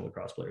professional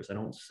lacrosse players. I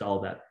don't sell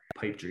that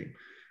pipe dream.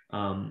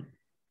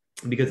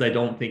 Because I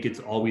don't think it's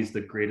always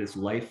the greatest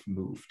life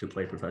move to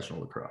play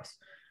professional lacrosse,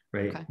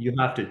 right? Okay. You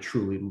have to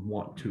truly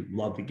want to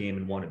love the game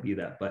and want to be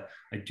that. But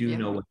I do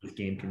know what this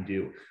game can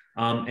do.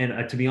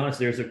 And to be honest,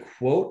 there's a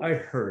quote I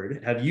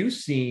heard. Have you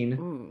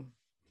seen,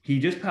 he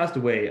just passed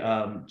away,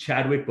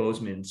 Chadwick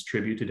Boseman's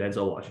tribute to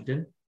Denzel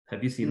Washington?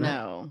 Have you seen that?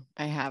 No,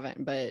 I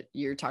haven't, but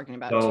you're talking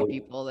about two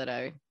people that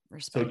I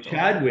respect. So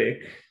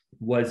Chadwick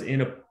was in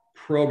a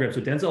program.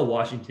 So Denzel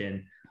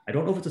Washington, I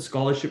don't know if it's a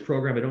scholarship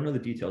program. I don't know the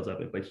details of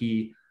it, but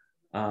he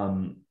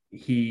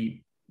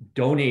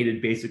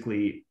donated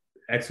basically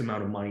X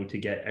amount of money to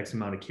get X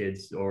amount of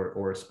kids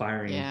or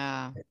aspiring,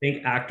 I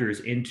think,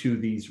 actors into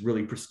these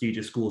really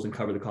prestigious schools and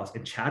cover the cost.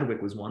 And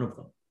Chadwick was one of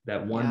them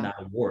that won that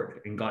award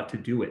and got to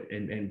do it.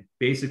 And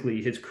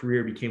basically his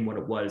career became what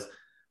it was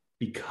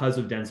because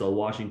of Denzel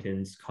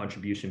Washington's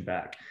contribution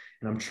back.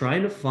 And I'm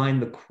trying to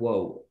find the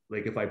quote,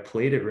 like if I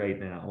played it right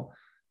now,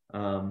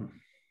 let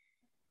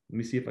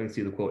me see if I can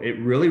see the quote. It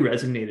really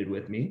resonated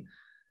with me.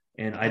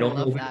 And I don't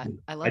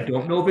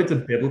know if it's a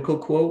biblical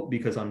quote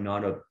because I'm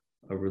not a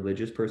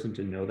religious person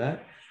to know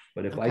that.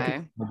 But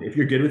if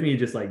you're good with me,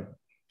 just like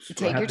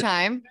take your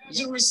time.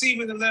 You're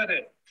receiving the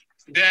letter.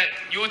 that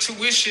your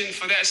tuition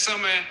for that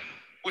summer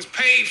was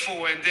paid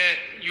for, and that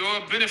your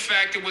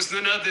benefactor was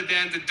none other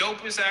than the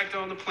dopest actor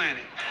on the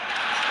planet.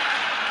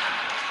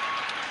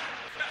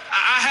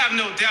 I have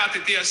no doubt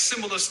that there are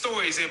similar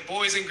stories at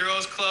boys and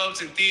girls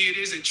clubs and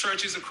theaters and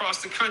churches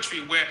across the country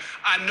where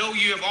I know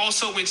you have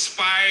also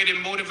inspired and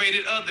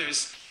motivated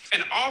others.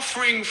 An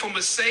offering from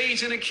a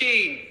sage and a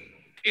king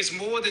is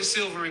more than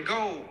silver and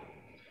gold.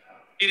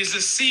 It is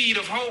a seed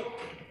of hope.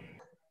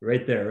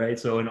 Right there, right?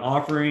 So an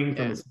offering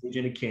from a sage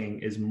and a king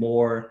is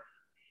more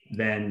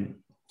than,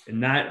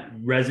 and that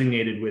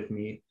resonated with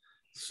me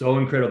so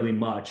incredibly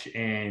much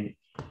and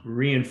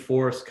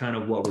reinforced kind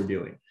of what we're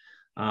doing.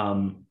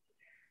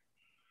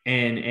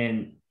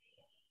 And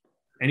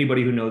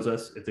anybody who knows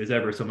us, if there's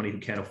ever somebody who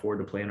can't afford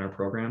to play in our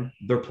program,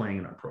 they're playing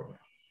in our program.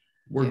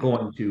 We're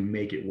going to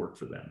make it work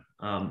for them.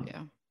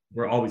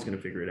 We're always going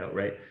to figure it out,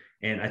 right?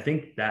 And I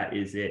think that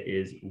is it,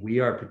 is we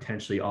are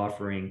potentially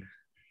offering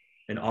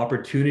an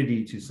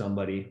opportunity to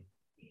somebody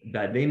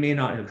that they may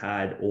not have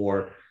had,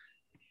 or,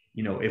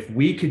 you know, if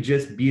we could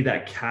just be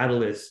that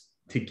catalyst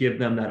to give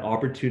them that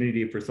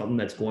opportunity for something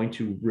that's going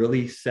to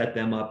really set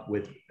them up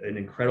with an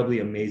incredibly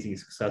amazing,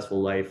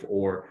 successful life,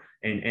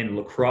 and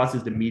lacrosse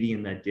is the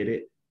medium that did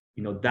it,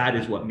 you know, that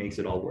is what makes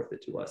it all worth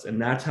it to us. And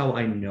that's how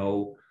I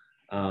know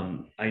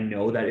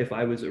that if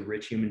I was a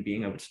rich human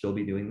being, I would still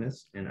be doing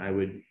this, and I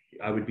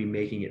would be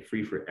making it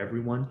free for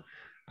everyone.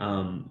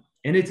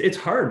 And it's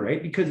hard,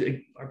 right? Because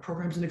our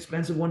program's an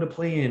expensive one to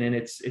play in, and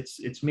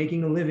it's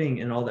making a living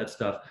and all that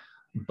stuff.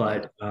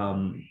 But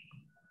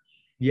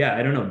yeah,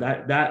 I don't know,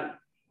 that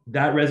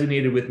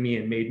resonated with me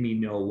and made me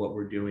know what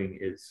we're doing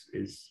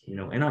is, you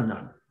know, and I'm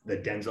not the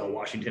Denzel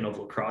Washington of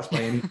lacrosse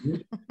by any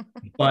means,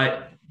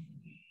 but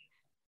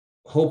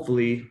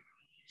hopefully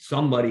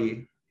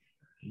somebody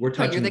we're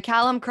touching. You're the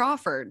Callum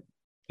Crawford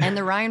and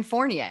the Ryan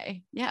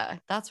Fournier. Yeah,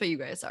 that's what you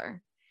guys are.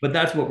 But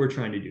that's what we're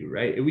trying to do,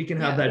 right? We can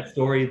have that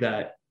story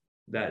that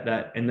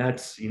and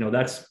that's, you know,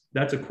 that's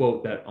a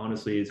quote that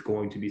honestly is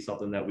going to be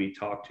something that we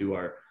talk to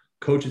our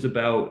coaches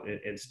about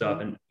and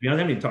stuff. And you know, I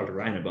haven't even talked to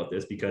Ryan about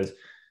this because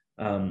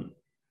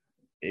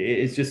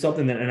it's just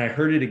something that, and I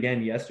heard it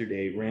again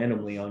yesterday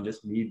randomly on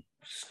just me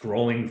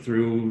scrolling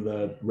through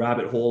the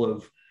rabbit hole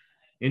of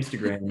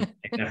Instagram,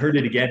 and I heard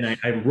it again. And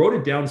I wrote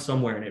it down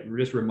somewhere, and it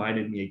just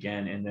reminded me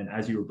again. And then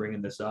as you were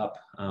bringing this up,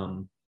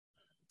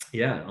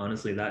 yeah,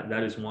 honestly,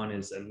 that is one.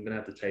 Is I'm gonna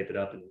have to type it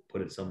up and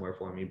put it somewhere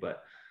for me,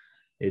 but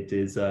it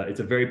is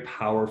it's a very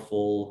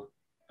powerful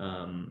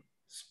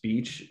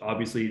speech.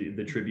 Obviously,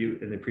 the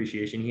tribute and the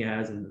appreciation he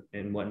has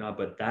and whatnot,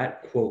 but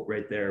that quote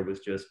right there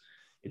was just,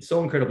 it's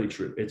so incredibly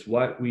true. It's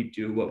what we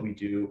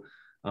do.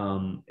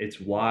 It's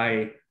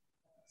why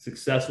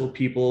successful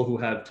people who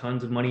have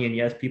tons of money, and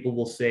yes, people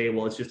will say,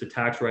 well, it's just a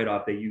tax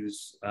write-off. They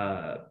use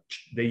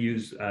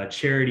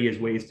charity as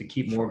ways to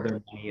keep more of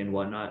their money and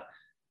whatnot.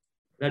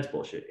 That's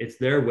bullshit. It's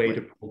their way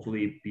to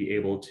hopefully be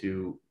able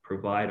to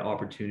provide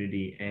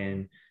opportunity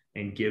and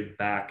give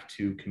back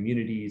to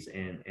communities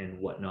and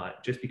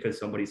whatnot. Just because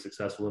somebody's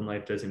successful in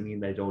life doesn't mean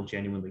they don't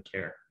genuinely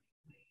care.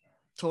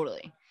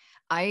 Totally.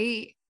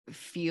 I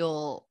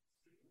feel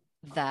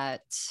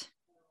that,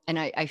 and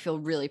I feel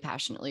really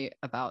passionately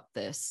about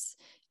this,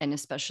 and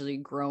especially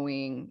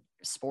growing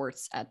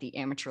sports at the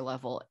amateur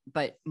level,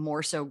 but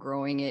more so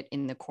growing it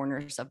in the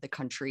corners of the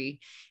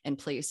country and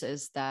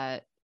places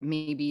that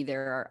maybe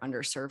there are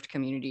underserved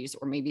communities,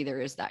 or maybe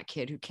there is that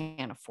kid who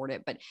can't afford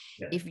it. But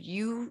if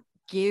you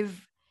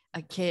give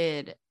a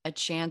kid a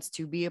chance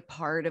to be a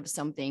part of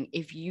something,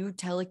 if you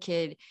tell a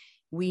kid,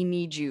 we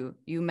need you,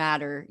 you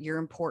matter, you're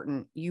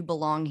important, you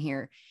belong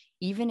here,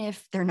 even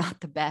if they're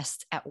not the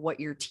best at what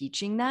you're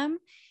teaching them,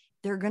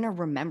 they're going to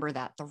remember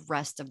that the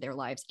rest of their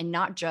lives, and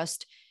not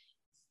just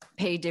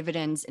pay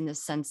dividends in the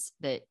sense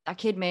that a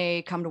kid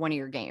may come to one of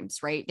your games,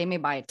 right? They may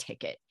buy a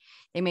ticket.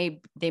 They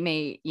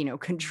may, you know,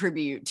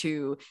 contribute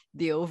to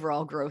the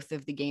overall growth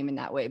of the game in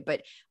that way.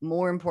 But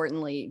more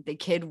importantly, the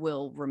kid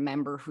will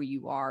remember who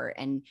you are,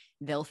 and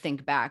they'll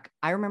think back.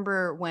 I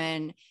remember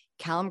when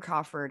Callum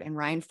Crawford and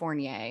Ryan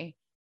Fournier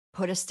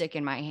put a stick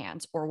in my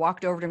hands, or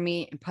walked over to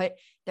me and put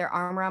their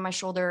arm around my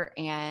shoulder,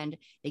 and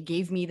they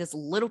gave me this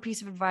little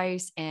piece of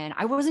advice, and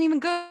I wasn't even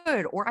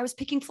good, or I was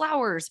picking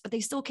flowers, but they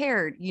still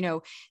cared. You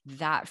know,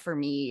 that for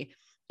me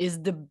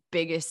is the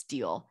biggest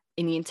deal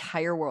in the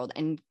entire world.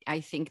 And I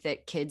think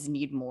that kids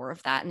need more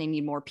of that, and they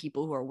need more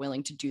people who are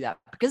willing to do that,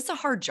 because it's a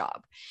hard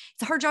job.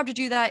 It's a hard job to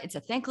do that. It's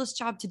a thankless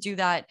job to do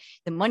that.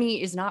 The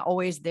money is not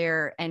always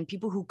there. And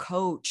people who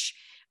coach,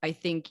 I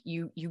think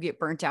you get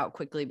burnt out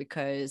quickly,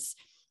 because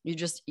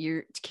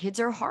your kids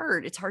are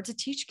hard. It's hard to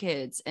teach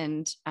kids.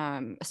 And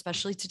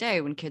especially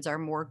today, when kids are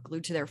more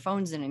glued to their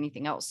phones than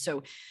anything else.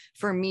 So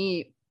for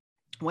me,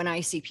 when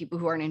I see people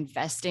who aren't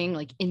investing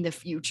like in the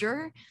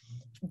future,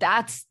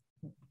 that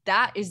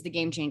is the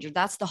game changer.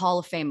 That's the Hall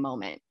of Fame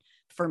moment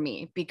for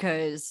me,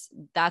 because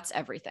that's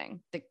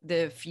everything.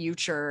 The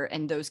future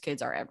and those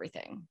kids are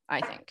everything, I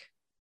think.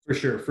 For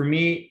sure. For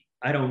me,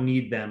 I don't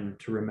need them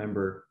to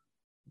remember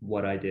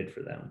what I did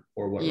for them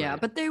or what. Yeah,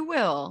 but they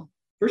will.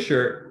 For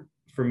sure.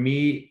 For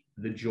me,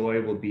 the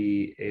joy will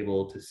be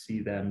able to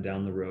see them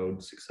down the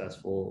road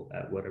successful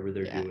at whatever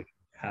they're doing,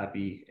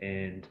 happy.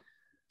 And,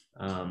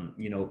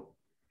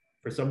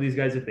 for some of these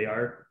guys, if they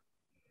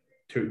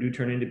do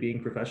turn into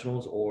being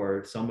professionals,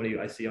 or somebody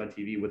I see on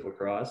TV with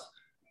lacrosse,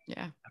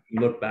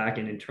 look back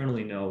and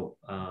internally know,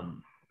 I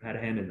had a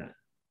hand in that,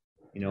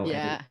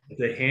 and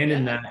it's a hand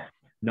in that,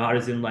 not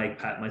as in like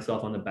pat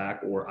myself on the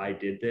back or I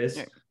did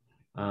this.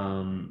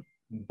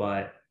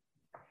 But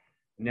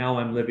now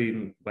I'm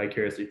living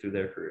vicariously through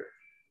their career,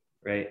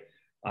 right?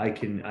 I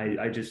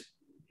just,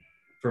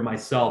 for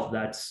myself,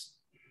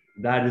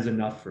 that is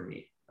enough for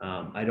me.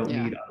 I don't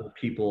need other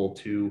people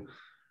to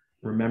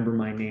remember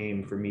my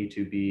name for me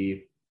to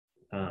be,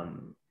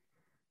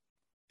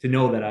 to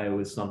know that I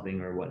was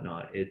something or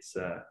whatnot. It's,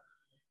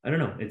 I don't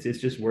know. It's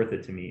just worth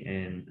it to me.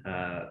 And,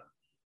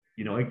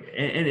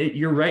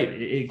 you're right.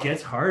 It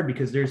gets hard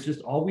because there's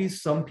just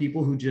always some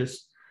people who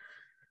just,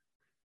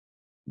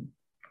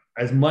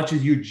 as much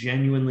as you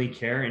genuinely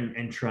care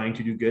and trying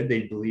to do good,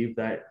 they believe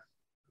that,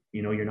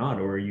 you're not,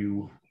 or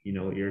you're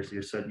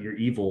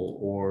evil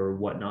or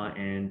whatnot.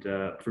 And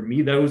for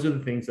me, those are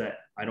the things that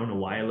I don't know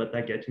why I let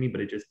that get to me,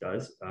 but it just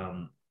does.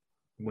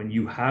 When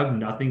you have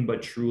nothing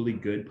but truly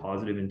good,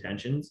 positive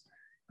intentions,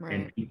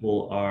 and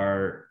people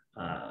are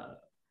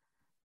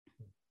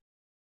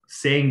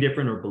saying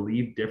different or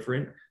believe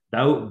different,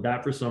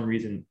 that for some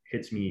reason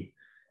hits me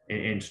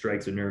and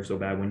strikes a nerve so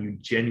bad. When you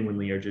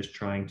genuinely are just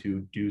trying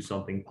to do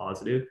something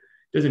positive,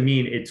 doesn't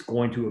mean it's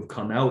going to have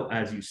come out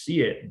as you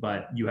see it,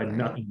 but you had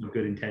nothing but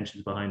good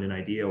intentions behind an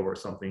idea or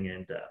something,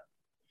 and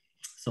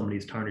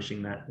somebody's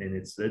tarnishing that, and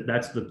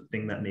that's the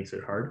thing that makes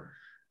it hard.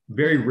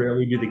 Very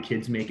rarely do the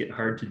kids make it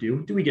hard to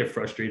do. Do we get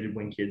frustrated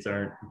when kids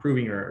aren't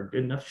improving or are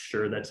good enough?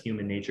 Sure, that's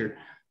human nature.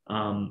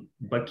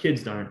 But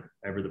kids aren't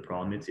ever the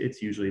problem.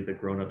 It's usually the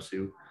grown-ups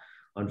who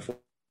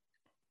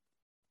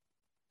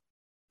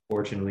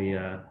unfortunately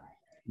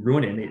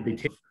ruin it. And they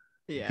take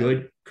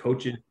good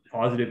coaches,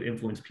 positive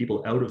influence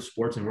people out of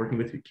sports and working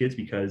with kids,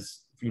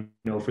 because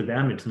for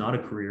them it's not a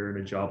career and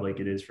a job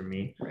like it is for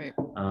me.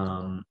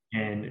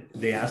 And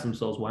they ask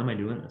themselves, why am I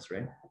doing this?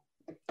 Right?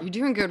 You're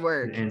doing good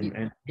work.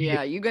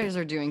 You guys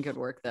are doing good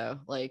work though.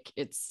 Like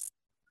it's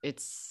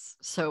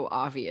so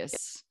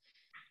obvious,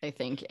 I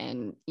think,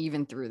 and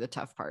even through the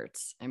tough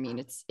parts. I mean,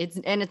 it's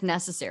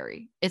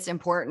necessary. It's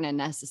important and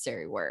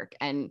necessary work.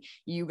 And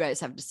you guys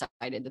have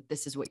decided that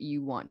this is what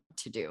you want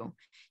to do.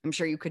 I'm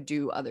sure you could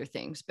do other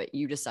things, but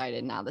you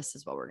decided now this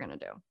is what we're going to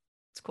do.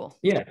 It's cool.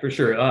 Yeah, for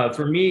sure.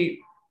 For me,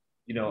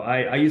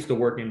 I used to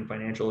work in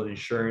financial and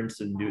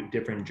insurance and do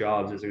different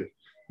jobs as a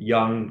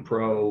young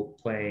pro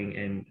playing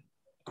and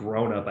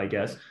grown up, I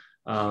guess.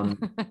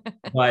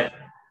 But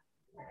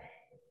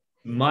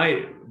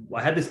I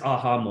had this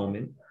aha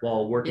moment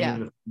while working in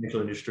the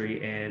financial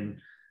industry, and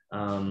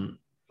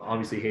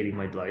obviously hating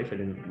my life. I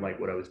didn't like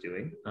what I was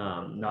doing.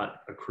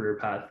 Not a career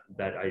path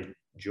that I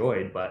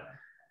enjoyed, but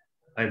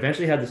I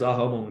eventually had this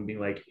aha moment being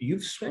like,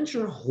 you've spent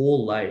your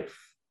whole life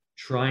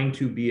trying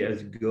to be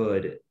as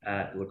good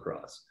at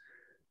lacrosse.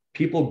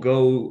 People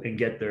go and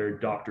get their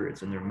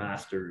doctorates and their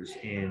masters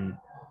in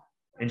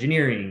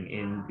engineering,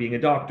 in being a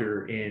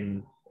doctor,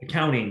 in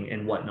accounting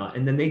and whatnot,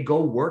 and then they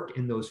go work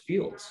in those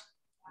fields.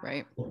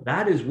 Right. Well,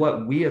 that is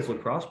what we as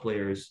lacrosse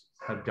players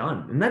have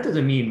done. And that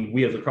doesn't mean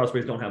we as lacrosse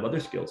players don't have other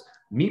skills.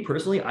 Me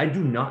personally, I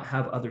do not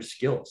have other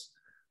skills.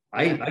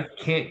 I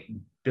can't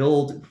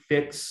build,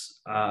 fix.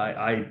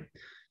 I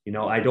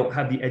don't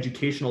have the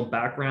educational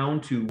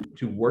background to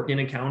work in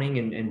accounting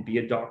and be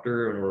a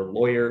doctor or a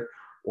lawyer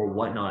or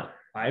whatnot.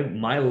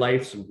 My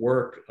life's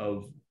work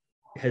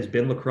has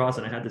been lacrosse.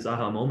 And I had this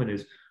aha moment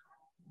is,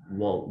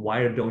 well,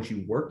 why don't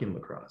you work in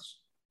lacrosse?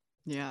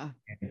 Yeah.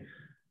 And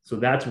so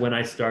that's when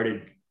I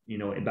started,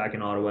 back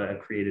in Ottawa. I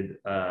created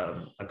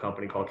a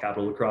company called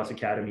Capital Lacrosse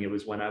Academy. It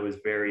was when I was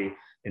very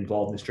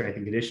involved in strength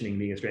and conditioning,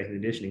 being a strength and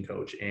conditioning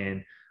coach.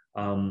 And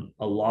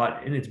a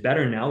lot, and it's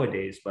better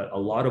nowadays, but a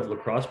lot of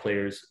lacrosse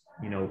players,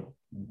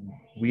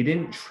 we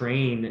didn't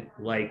train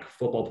like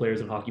football players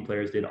and hockey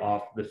players did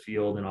off the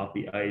field and off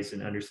the ice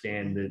and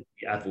understand the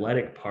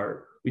athletic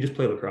part. We just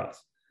play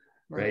lacrosse,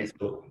 right?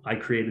 So I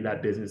created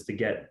that business to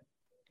get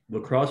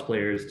lacrosse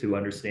players to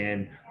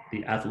understand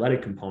the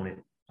athletic component.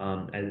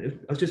 And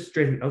I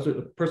was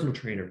a personal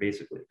trainer,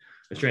 basically,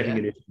 a strength and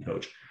conditioning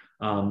coach.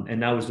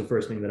 And that was the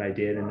first thing that I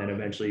did. And then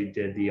eventually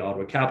did the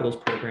Ottawa Capitals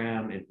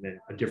program and then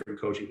a different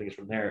coaching things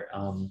from there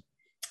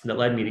that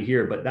led me to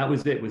here. But that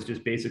was it, was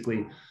just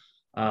basically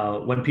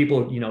when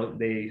people,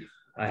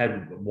 I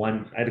had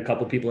a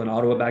couple people in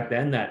Ottawa back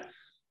then that,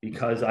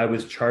 because I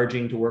was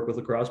charging to work with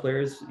lacrosse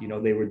players,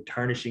 they were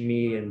tarnishing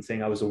me and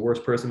saying I was the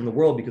worst person in the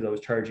world because I was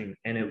charging.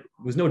 And it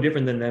was no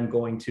different than them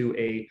going to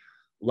a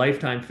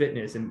Lifetime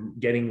Fitness and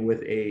getting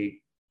with a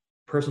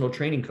personal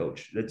training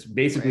coach. That's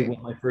basically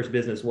what my first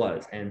business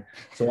was. And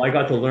so I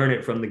got to learn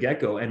it from the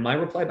get-go. And my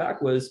reply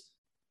back was,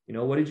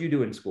 what did you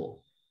do in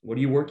school? What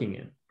are you working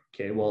in?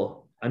 Okay,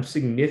 well, I'm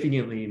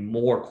significantly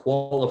more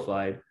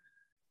qualified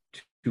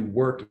to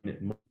work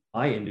in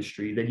my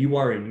industry than you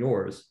are in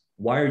yours.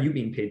 Why are you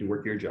being paid to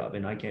work your job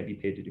and I can't be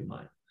paid to do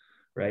mine?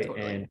 right?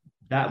 Totally. And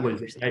that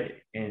was,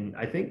 and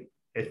I think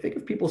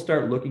if people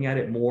start looking at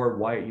it more,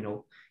 why,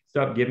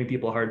 stop giving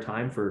people a hard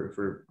time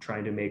for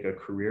trying to make a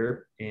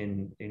career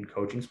in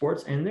coaching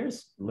sports. And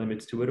there's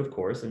limits to it, of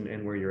course,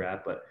 and where you're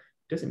at, but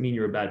it doesn't mean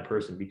you're a bad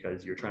person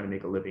because you're trying to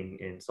make a living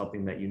in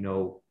something that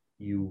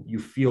you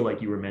feel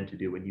like you were meant to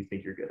do and you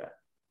think you're good at.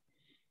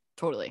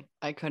 Totally.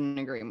 I couldn't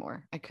agree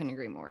more.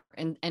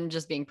 And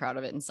just being proud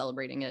of it and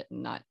celebrating it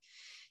and not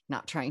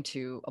trying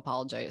to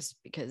apologize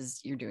because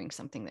you're doing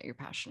something that you're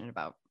passionate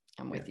about.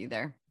 I'm with you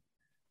there.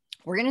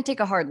 We're going to take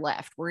a hard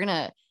left. We're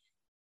going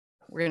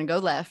to go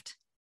left,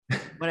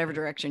 whatever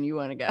direction you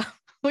want to go.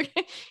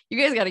 You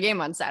guys got a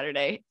game on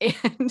Saturday,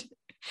 and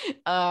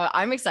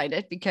I'm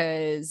excited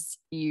because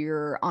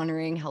you're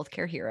honoring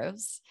healthcare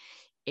heroes.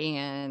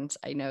 And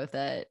I know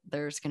that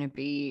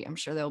I'm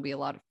sure there'll be a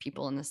lot of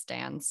people in the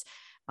stands.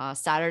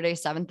 Saturday,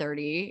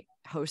 7:30,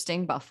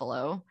 hosting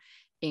Buffalo.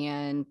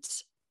 And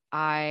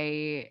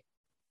I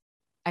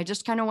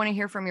just kind of want to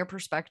hear from your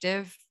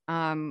perspective,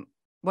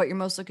 what you're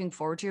most looking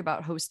forward to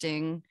about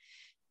hosting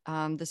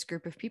this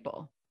group of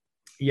people.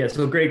 Yeah,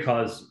 so great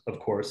cause, of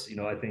course.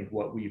 I think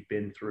what we've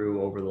been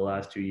through over the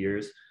last 2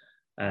 years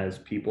as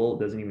people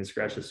doesn't even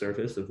scratch the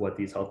surface of what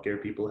these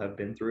healthcare people have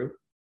been through.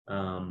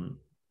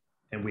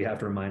 And we have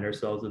to remind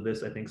ourselves of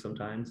this, I think,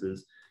 sometimes.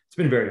 It's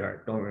been very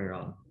hard, don't get me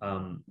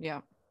wrong.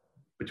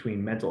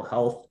 Between mental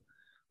health,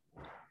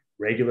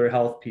 regular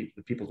health,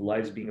 people's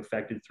lives being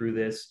affected through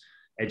this,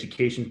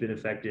 education's been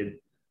affected.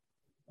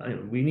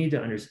 We need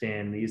to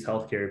understand these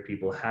healthcare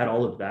people had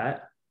all of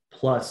that,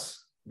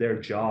 plus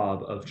their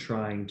job of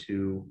trying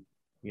to,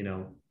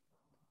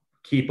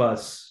 keep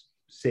us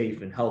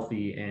safe and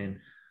healthy and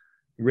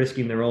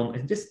risking their own,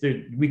 and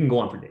we can go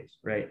on for days,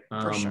 right?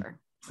 For sure.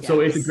 So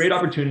it's a great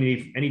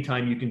opportunity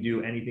anytime you can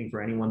do anything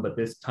for anyone, but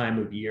this time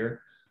of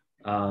year,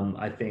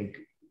 I think,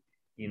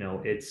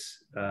 it's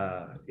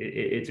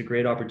a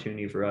great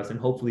opportunity for us, and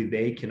hopefully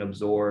they can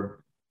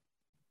absorb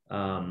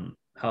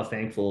how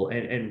thankful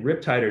and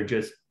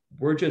Riptide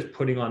we're just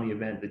putting on the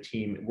event, the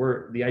team.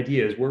 The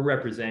idea is we're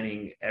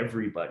representing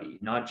everybody,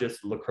 not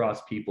just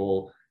lacrosse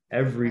people,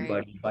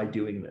 everybody by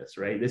doing this,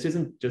 right? This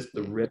isn't just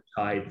the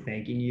Riptide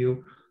thanking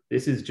you.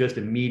 This is just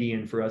a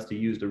median for us to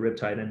use the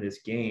Riptide in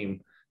this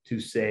game to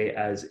say,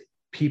 as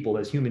people,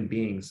 as human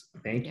beings,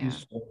 thank you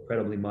so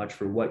incredibly much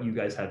for what you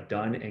guys have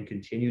done and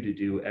continue to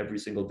do every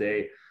single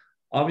day.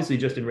 Obviously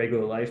just in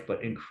regular life,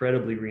 but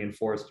incredibly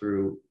reinforced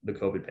through the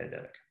COVID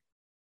pandemic.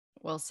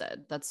 Well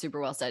said. That's super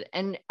well said.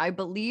 And I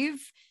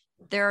believe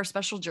there are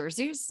special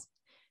jerseys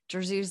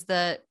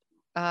that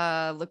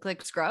look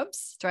like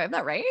scrubs. Do I have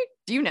that right?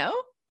 Do you know?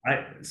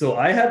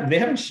 They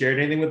haven't shared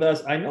anything with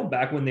us. I know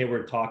back when they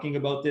were talking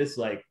about this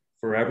like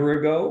forever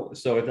ago.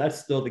 So if that's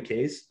still the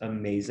case,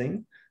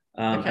 amazing.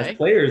 As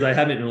players, I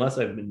haven't, unless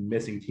I've been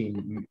missing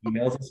team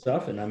emails and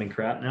stuff, and I'm in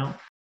crap now.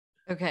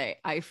 Okay.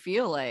 I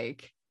feel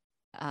like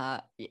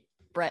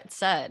Brett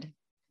said,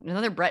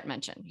 another Brett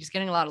mentioned, he's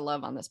getting a lot of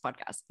love on this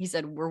podcast. He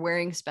said, we're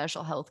wearing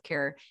special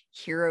healthcare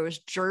heroes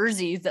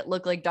jerseys that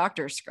look like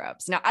doctor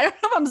scrubs. Now, I don't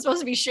know if I'm supposed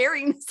to be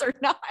sharing this or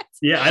not.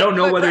 Yeah, I don't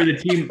know whether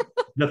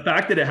the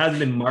fact that it hasn't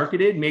been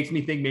marketed makes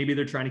me think maybe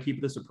they're trying to keep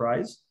it a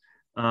surprise.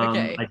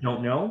 I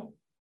don't know.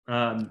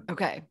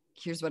 Okay.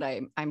 Here's what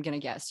I'm going to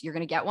guess. You're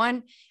going to get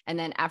one. And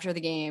then after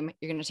the game,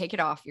 you're going to take it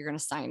off. You're going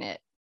to sign it.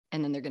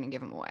 And then they're going to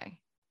give them away.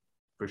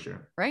 For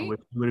sure. Right?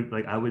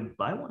 I would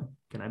buy one.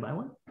 Can I buy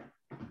one?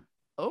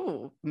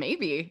 Oh,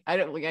 maybe. I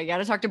got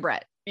to talk to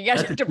Brett. You got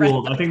to talk to Brett.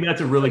 Brett. I think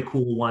that's a really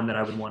cool one that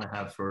I would want to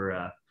have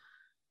for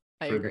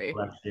I agree. The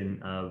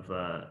collection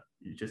of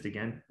just,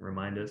 again,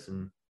 remind us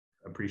and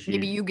appreciate.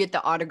 Maybe you get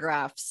the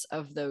autographs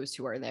of those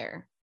who are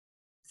there.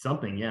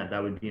 Something. Yeah.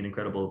 That would be an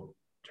incredible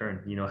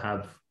turn,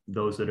 have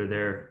those that are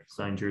there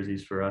sign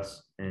jerseys for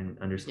us and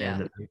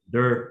understand that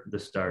they're the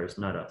stars,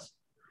 not us.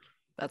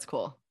 That's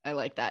cool. I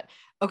like that.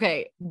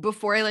 Okay.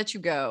 Before I let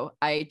you go,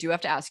 I do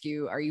have to ask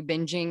you, are you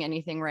binging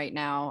anything right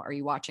now? Are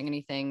you watching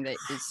anything that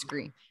is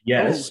screen?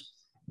 Yes. Ooh.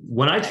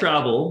 When I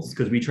travel,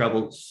 because we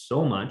travel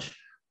so much,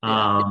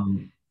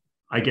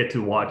 I get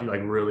to watch,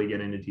 really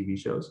get into TV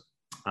shows.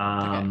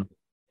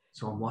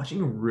 So I'm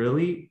watching a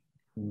really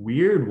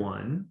weird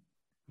one,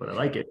 but I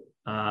like it.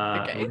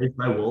 Raised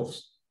by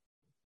Wolves.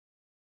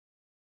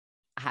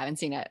 I haven't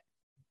seen it.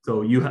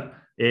 So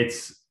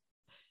it's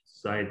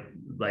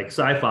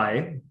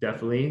sci-fi,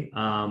 definitely.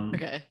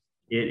 It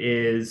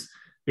is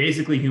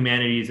basically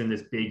humanity's in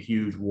this big,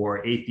 huge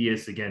war,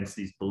 atheists against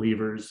these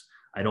believers.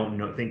 I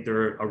don't think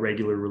they're a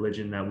regular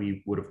religion that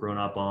we would have grown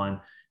up on.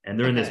 And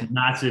they're in this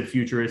massive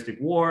futuristic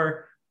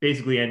war,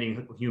 basically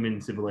ending human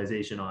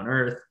civilization on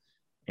Earth.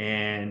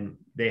 And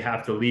they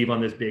have to leave on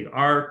this big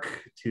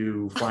ark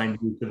to find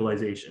new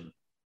civilization.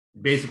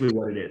 Basically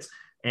what it is.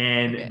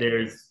 And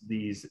there's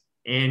these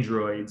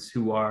androids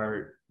who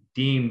are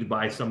deemed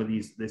by some of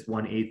this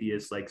one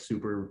atheist, like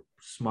super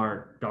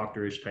smart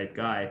doctorish type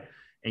guy,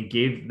 and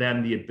gave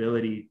them the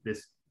ability,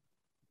 this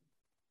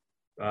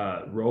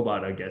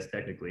robot, I guess,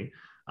 technically,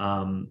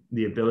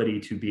 the ability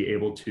to be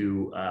able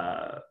to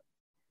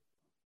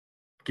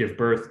give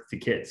birth to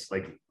kids,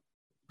 like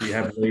We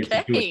have ways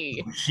to do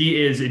it.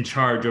 She is in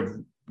charge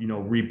of,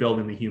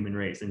 rebuilding the human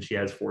race, and she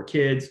has 4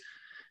 kids.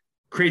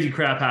 Crazy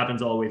crap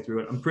happens all the way through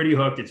it. I'm pretty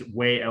hooked. It's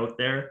way out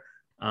there.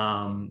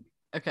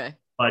 Okay.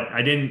 But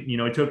I didn't,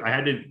 I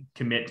had to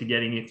commit to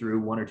getting it through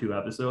 1 or 2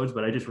 episodes,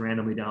 but I just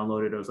randomly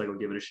downloaded it. I was like, I'll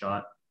give it a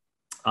shot.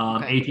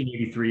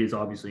 1883 is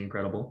obviously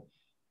incredible.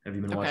 Have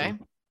you been watching?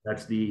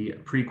 That's the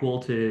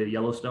prequel to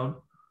Yellowstone.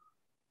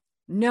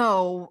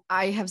 No,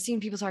 I have seen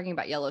people talking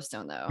about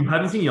Yellowstone though. You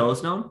haven't seen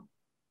Yellowstone?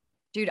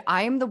 Dude,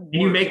 I am the worst.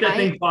 Can you make that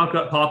thing pop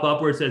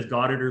up where it says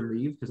got it or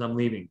leave? Because I'm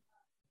leaving.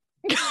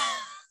 I'm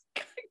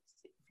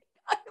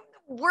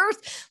the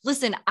worst.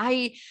 Listen,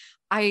 I'm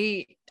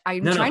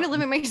trying to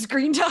limit my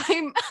screen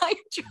time.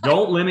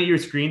 Don't limit your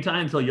screen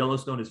time until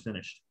Yellowstone is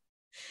finished.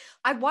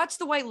 I watched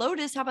The White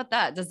Lotus. How about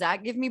that? Does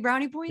that give me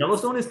brownie points?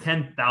 Yellowstone is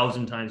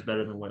 10,000 times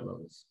better than White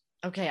Lotus.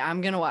 Okay,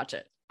 I'm going to watch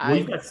it. Well,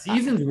 you've got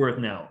seasons worth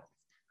now.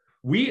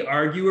 We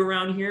argue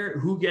around here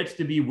who gets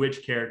to be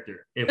which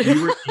character. If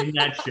we were in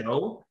that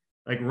show,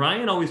 like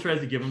Ryan always tries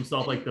to give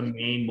himself like the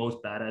main, most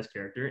badass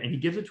character, and he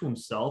gives it to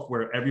himself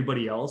where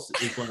everybody else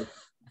is like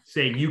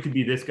saying, you could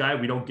be this guy.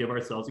 We don't give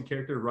ourselves a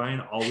character.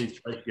 Ryan always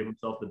tries to give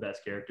himself the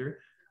best character.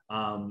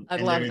 I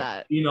love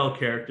that. Female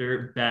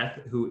character, Beth,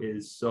 who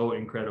is so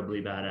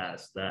incredibly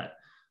badass that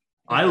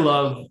I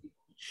love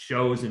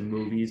shows and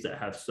movies that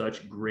have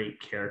such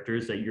great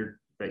characters that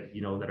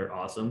are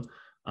awesome.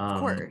 Of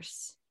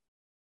course.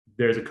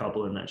 There's a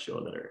couple in that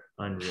show that are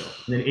unreal.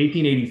 And then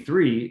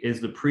 1883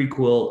 is the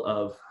prequel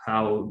of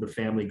how the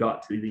family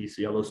got to the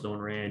Yellowstone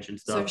Ranch and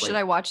stuff. So should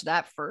I watch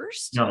that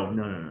first? No.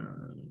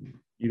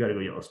 You got to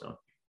go Yellowstone.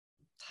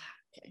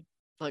 Okay.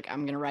 Look,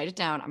 I'm going to write it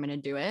down. I'm going to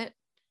do it.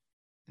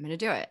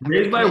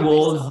 Raised by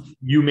Wolves,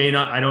 you may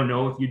not, I don't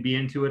know if you'd be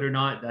into it or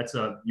not.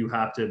 You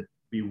have to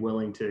be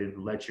willing to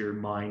let your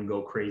mind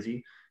go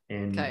crazy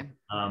and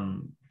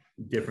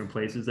different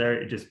places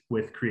there, just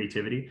with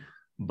creativity.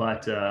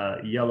 But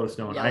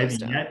Yellowstone, I've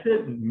yet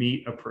to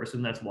meet a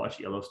person that's watched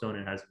Yellowstone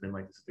and hasn't been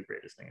like, this is the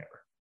greatest thing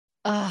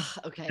ever.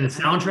 Okay. And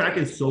the soundtrack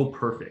is so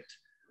perfect.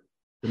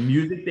 The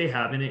music they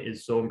have in it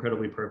is so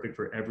incredibly perfect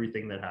for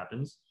everything that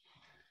happens.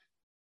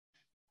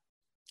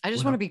 I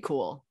just want to be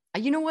cool.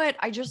 You know what?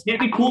 You can't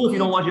be cool if you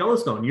don't watch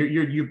Yellowstone.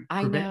 You're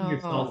preventing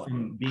yourself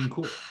from being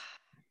cool.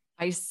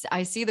 I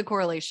see the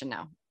correlation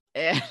now.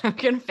 I'm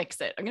going to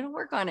fix it. I'm going to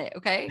work on it.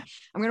 Okay.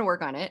 I'm going to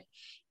work on it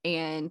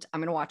and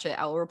I'm going to watch it.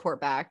 I'll report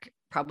back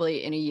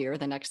probably in a year,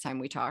 the next time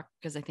we talk,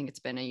 because I think it's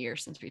been a year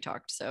since we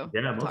talked. So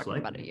yeah, talking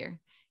about a year.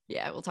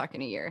 Yeah. We'll talk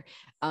in a year.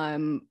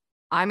 I'm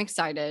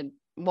excited.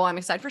 Well, I'm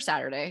excited for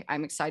Saturday.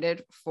 I'm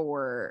excited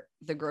for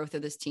the growth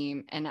of this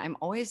team. And I'm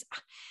always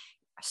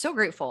so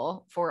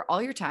grateful for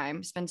all your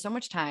time. Spend so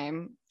much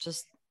time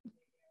just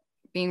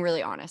being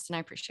really honest. And I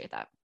appreciate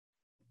that.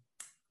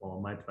 Well,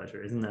 my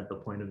pleasure. Isn't that the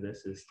point of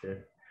this, is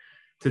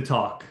to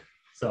talk?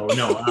 So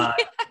no,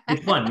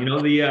 it's fun.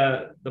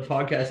 The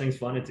podcasting's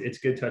fun. It's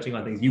good touching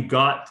on things.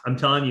 I'm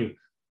telling you,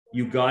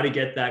 you got to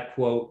get that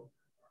quote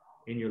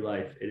in your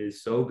life. It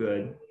is so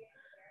good.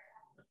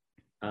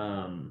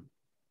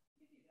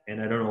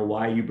 And I don't know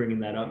why you bringing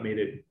that up made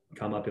it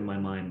come up in my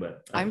mind,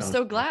 but I'm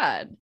so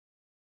glad.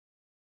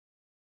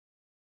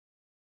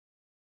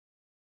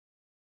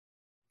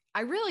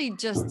 I really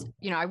just,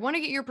 I want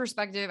to get your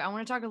perspective. I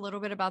want to talk a little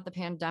bit about the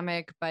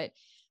pandemic, but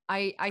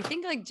I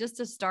think like just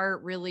to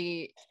start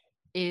really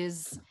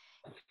is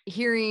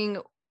hearing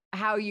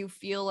how you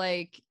feel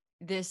like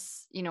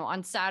this,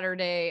 on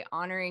Saturday,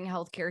 honoring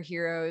healthcare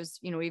heroes.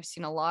 We've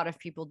seen a lot of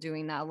people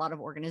doing that, a lot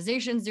of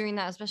organizations doing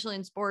that, especially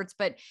in sports,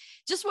 but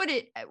just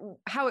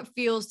how it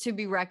feels to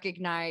be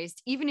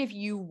recognized, even if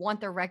you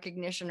want the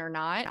recognition or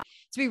not,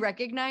 to be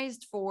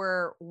recognized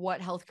for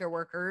what healthcare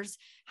workers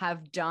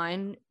have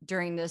done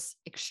during this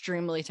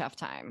extremely tough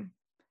time.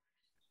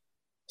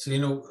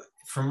 So,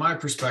 from my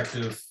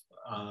perspective,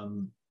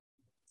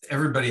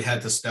 everybody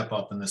had to step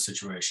up in this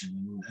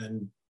situation,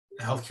 and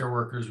healthcare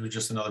workers were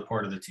just another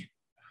part of the team.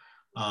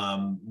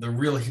 The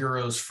real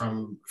heroes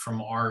from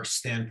our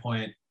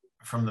standpoint,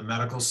 from the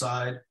medical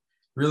side,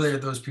 really are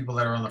those people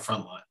that are on the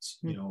front lines.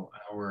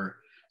 Our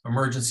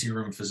emergency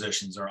room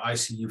physicians, our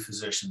ICU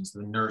physicians,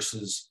 the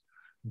nurses,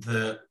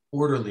 the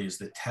orderlies,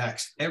 the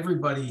techs,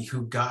 everybody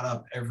who got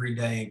up every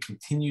day and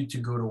continued to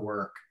go to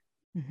work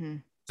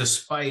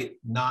despite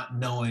not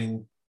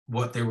knowing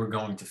what they were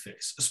going to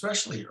face,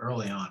 especially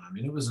early on. I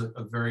mean, it was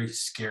a very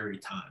scary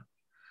time.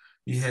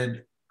 You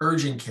had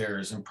urgent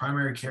cares and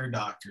primary care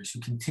doctors who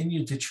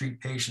continued to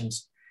treat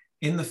patients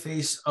in the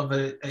face of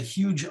a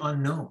huge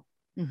unknown.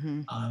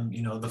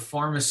 The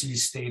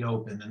pharmacies stayed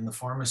open and the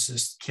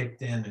pharmacists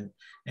kicked in.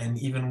 And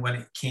even when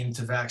it came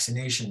to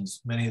vaccinations,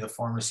 many of the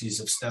pharmacies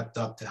have stepped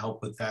up to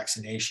help with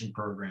vaccination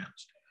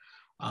programs.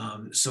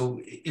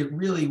 So it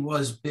really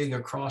was big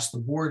across the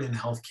board in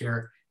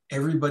healthcare.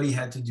 Everybody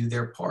had to do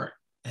their part.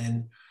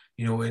 And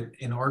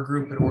in our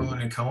group at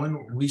Orland and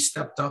Cohen, we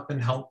stepped up and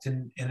helped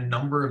in a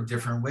number of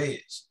different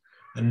ways.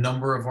 A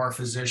number of our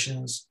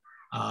physicians,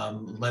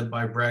 led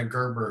by Brad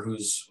Gerber,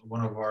 who's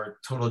one of our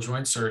total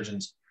joint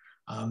surgeons,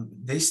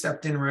 they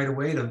stepped in right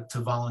away to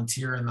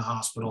volunteer in the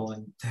hospital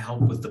and to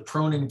help with the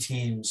proning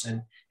teams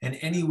and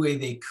any way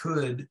they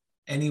could,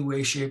 any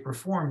way, shape, or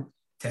form,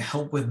 to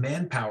help with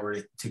manpower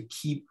to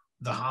keep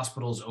the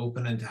hospitals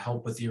open and to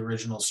help with the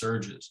original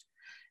surges.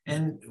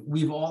 And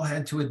we've all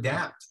had to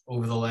adapt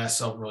over the last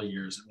several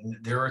years. I mean,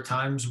 there are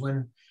times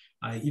when,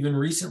 even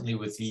recently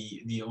with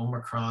the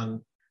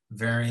Omicron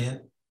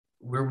variant,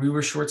 where we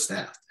were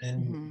short-staffed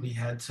and we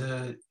had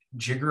to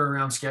jigger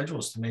around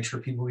schedules to make sure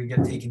people would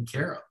get taken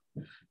care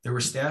of. There were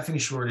staffing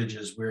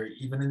shortages where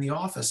even in the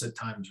office at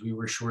times we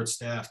were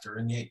short-staffed, or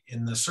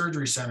in the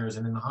surgery centers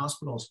and in the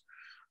hospitals.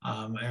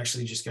 I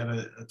actually just got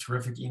a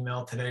terrific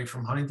email today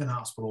from Huntington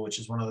Hospital, which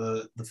is one of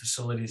the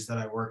facilities that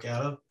I work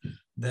out of,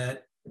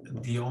 that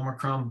the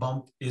Omicron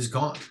bump is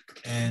gone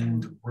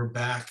and we're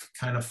back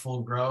kind of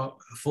full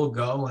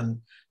go, and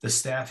the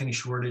staffing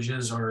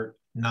shortages are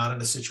not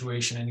in a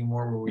situation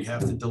anymore where we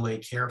have to delay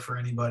care for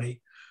anybody.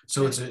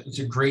 So it's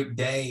a great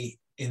day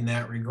in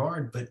that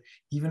regard. But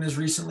even as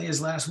recently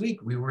as last week,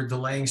 we were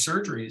delaying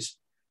surgeries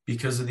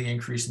because of the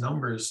increased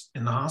numbers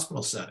in the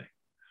hospital setting.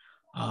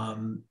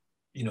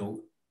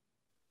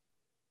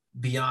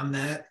 Beyond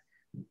that,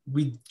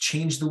 we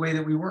changed the way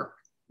that we work.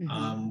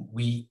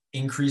 We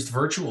increased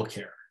virtual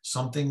care,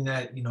 something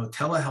that,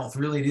 telehealth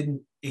really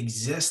didn't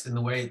exist in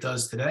the way it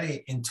does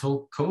today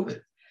until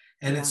COVID.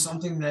 And it's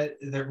something that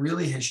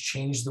really has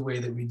changed the way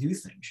that we do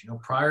things.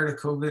 Prior to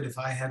COVID, if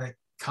I had a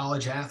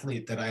college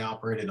athlete that I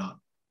operated on,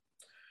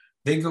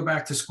 they'd go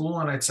back to school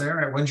and I'd say, all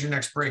right, when's your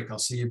next break? I'll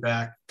see you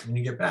back when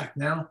you get back.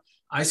 Now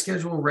I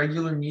schedule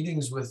regular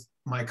meetings with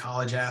my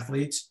college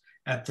athletes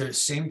at the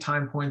same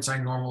time points I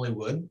normally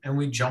would. And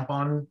we jump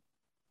on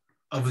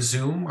a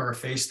Zoom or a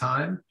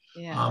FaceTime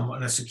in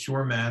a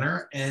secure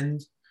manner,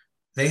 and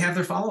they have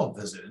their follow-up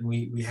visit, and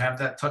we have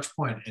that touch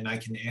point, and I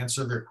can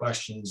answer their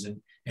questions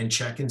and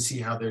check and see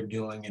how they're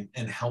doing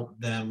and help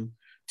them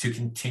to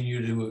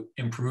continue to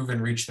improve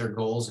and reach their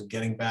goals of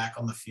getting back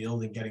on the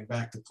field and getting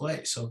back to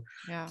play. So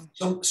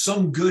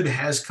some good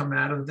has come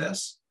out of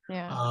this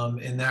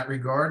in that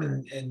regard.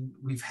 And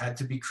we've had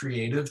to be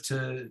creative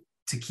to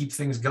keep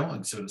things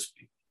going, so to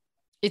speak.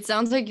 It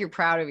sounds like you're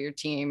proud of your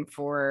team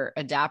for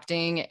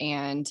adapting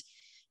and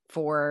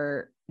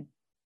for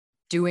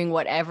doing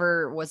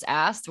whatever was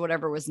asked,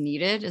 whatever was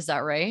needed. Is that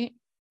right?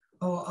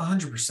 Oh,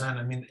 100%.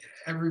 I mean,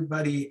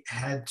 everybody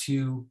had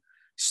to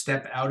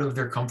step out of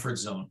their comfort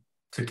zone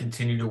to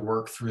continue to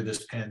work through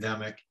this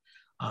pandemic,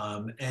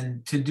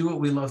 and to do what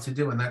we love to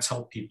do, and that's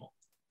help people,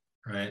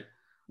 right?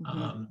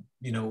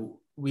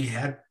 We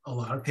had a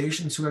lot of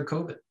patients who had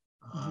COVID.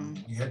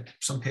 We had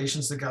some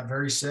patients that got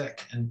very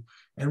sick, and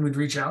we'd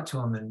reach out to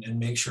them and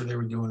make sure they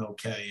were doing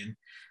okay. And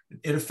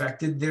it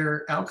affected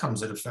their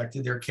outcomes. It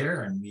affected their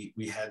care. And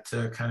we had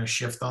to kind of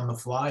shift on the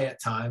fly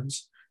at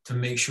times to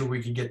make sure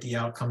we could get the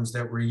outcomes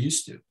that we're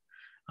used to.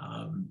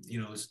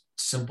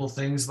 Simple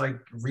things like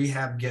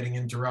rehab getting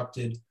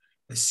interrupted.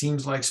 It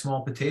seems like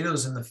small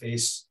potatoes in the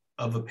face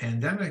of a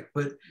pandemic,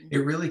 but it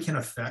really can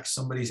affect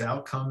somebody's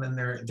outcome and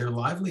their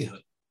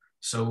livelihood.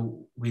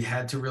 So we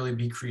had to really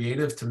be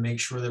creative to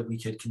make sure that we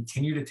could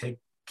continue to take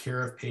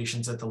care of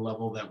patients at the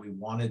level that we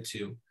wanted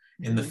to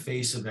in the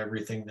face of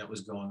everything that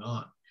was going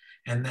on.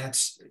 And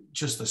that's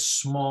just a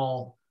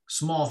small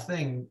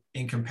thing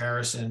in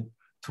comparison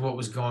to what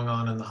was going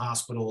on in the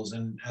hospitals.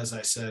 And as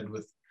I said,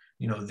 with,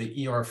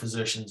 the ER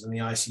physicians and the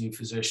ICU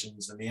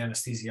physicians and the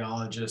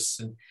anesthesiologists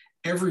and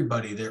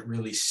everybody that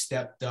really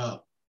stepped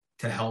up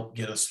to help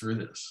get us through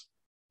this.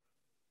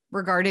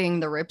 Regarding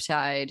the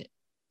Riptide,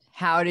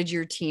 how did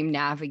your team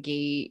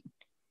navigate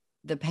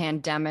the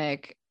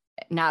pandemic,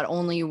 not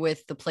only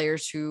with the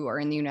players who are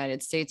in the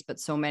United States, but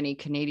so many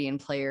Canadian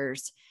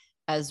players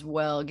as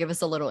well? Give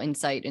us a little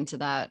insight into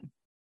that.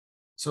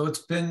 So it's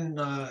been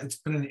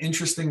an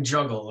interesting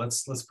juggle.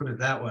 Let's put it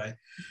that way.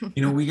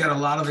 We got a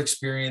lot of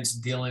experience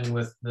dealing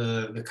with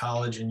the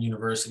college and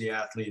university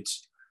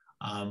athletes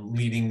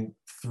leading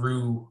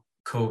through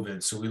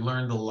COVID. So we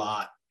learned a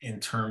lot in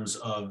terms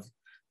of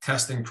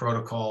testing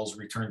protocols,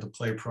 return to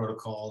play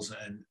protocols,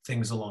 and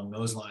things along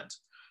those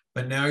lines.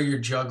 But now you're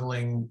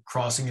juggling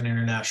crossing an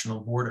international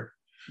border.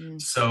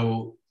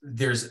 So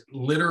there's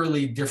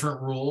literally different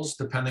rules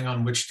depending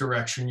on which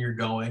direction you're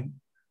going,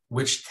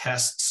 which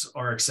tests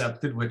are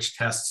accepted, which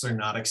tests are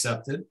not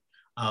accepted,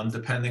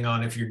 depending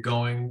on if you're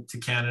going to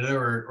Canada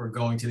or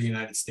going to the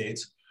United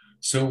States.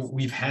 So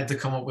we've had to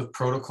come up with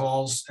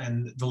protocols,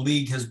 and the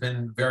league has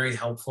been very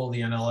helpful,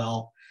 the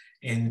NLL,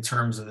 in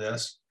terms of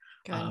this.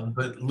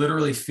 But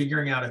literally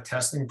figuring out a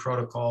testing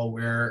protocol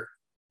where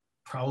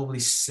probably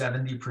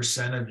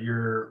 70% of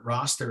your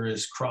roster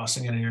is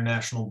crossing an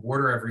international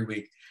border every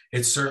week.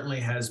 It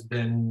certainly has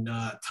been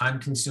time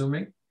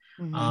consuming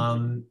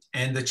and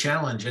a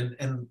challenge.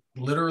 And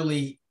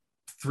literally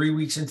 3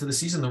 weeks into the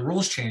season, the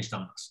rules changed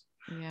on us.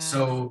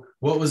 So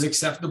what was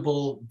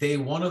acceptable day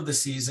one of the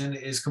season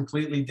is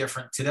completely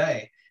different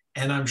today.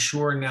 And I'm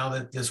sure now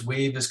that this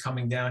wave is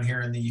coming down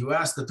here in the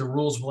US, that the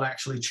rules will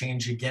actually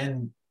change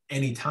again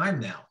anytime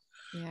now.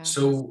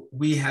 So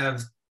we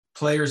have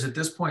players at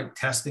this point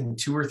testing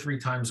 2 or 3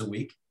 times a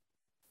week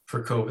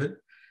for COVID.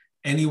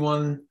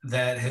 Anyone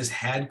that has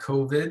had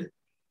COVID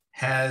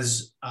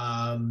has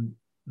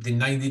the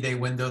 90-day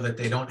window that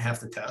they don't have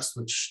to test,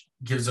 which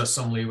gives us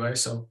some leeway.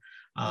 So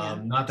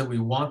not that we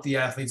want the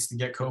athletes to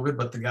get COVID,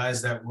 but the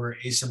guys that were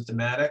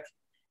asymptomatic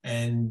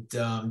and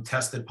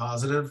tested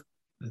positive,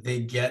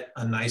 they get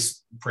a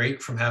nice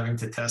break from having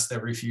to test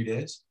every few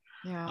days.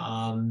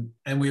 Yeah.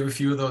 And we have a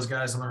few of those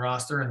guys on the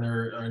roster, and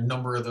there are a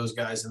number of those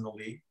guys in the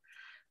league.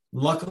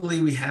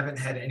 Luckily, we haven't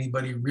had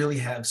anybody really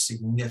have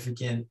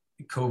significant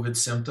COVID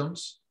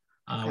symptoms.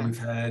 We've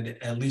had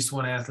at least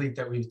one athlete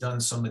that we've done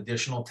some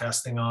additional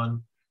testing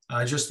on,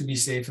 just to be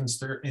safe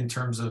in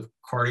terms of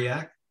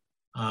cardiac.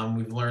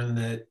 We've learned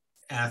that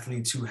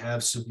athletes who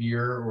have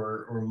severe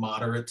or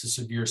moderate to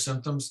severe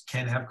symptoms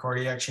can have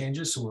cardiac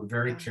changes. So we're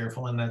very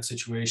careful in that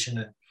situation.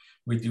 And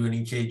we do an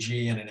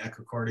EKG and an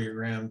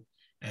echocardiogram.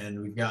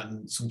 And we've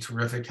gotten some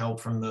terrific help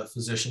from the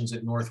physicians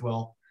at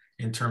Northwell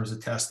in terms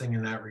of testing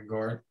in that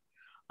regard.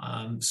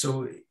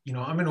 So,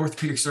 I'm an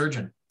orthopedic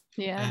surgeon.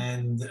 Yeah.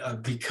 And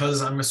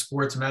because I'm a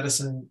sports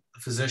medicine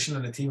physician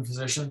and a team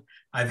physician,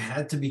 I've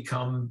had to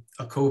become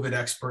a COVID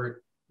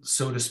expert,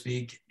 so to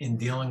speak, in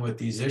dealing with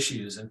these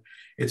issues. And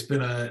it's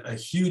been a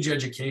huge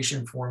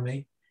education for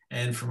me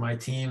and for my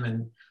team.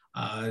 And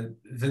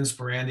Vince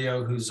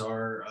Barandio, who's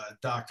our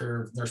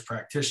doctor, nurse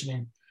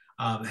practitioner,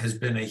 has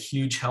been a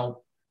huge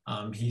help.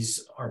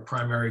 He's our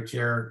primary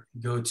care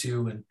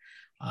go-to. And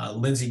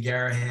Lindsay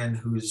Garahan,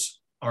 who's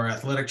our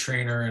athletic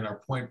trainer and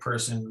our point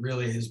person,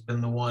 really has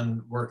been the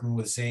one working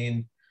with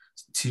Zane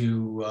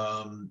to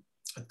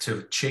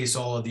chase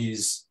all of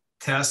these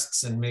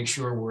tests and make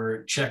sure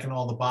we're checking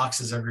all the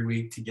boxes every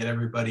week to get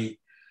everybody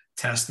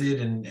tested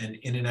and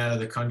in and out of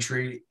the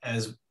country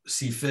as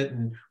see fit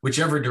in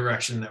whichever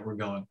direction that we're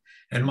going.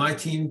 And my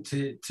team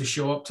to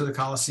show up to the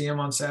Coliseum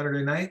on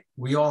Saturday night,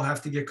 we all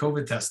have to get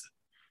COVID tested.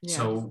 Yeah.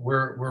 So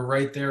we're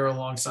right there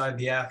alongside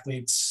the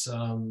athletes,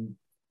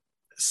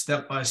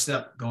 step by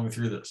step going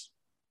through this.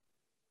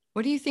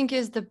 What do you think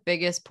is the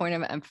biggest point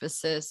of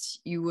emphasis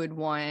you would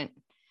want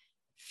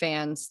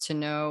fans to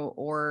know,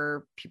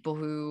 or people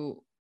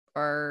who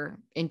are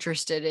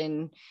interested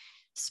in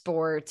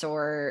sports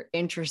or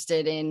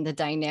interested in the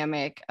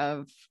dynamic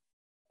of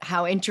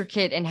how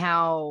intricate and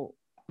how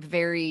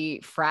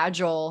very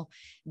fragile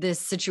this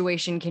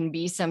situation can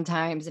be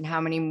sometimes, and how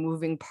many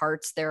moving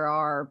parts there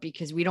are,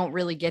 because we don't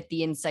really get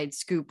the inside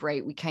scoop,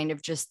 right? We kind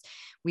of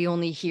we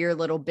only hear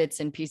little bits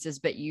and pieces,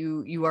 but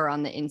you are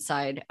on the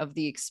inside of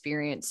the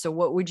experience. So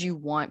what would you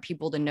want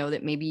people to know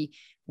that maybe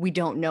we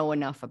don't know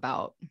enough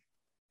about?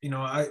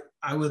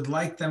 I would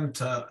like them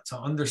to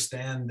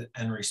understand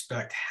and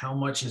respect how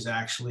much is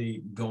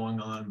actually going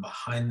on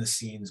behind the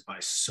scenes by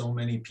so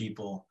many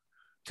people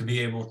to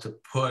be able to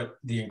put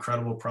the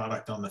incredible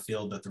product on the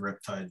field that the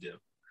Riptide do.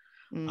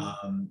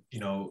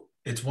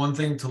 It's one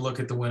thing to look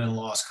at the win and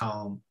loss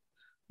column,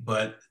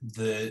 but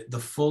the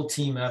full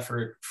team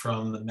effort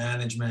from the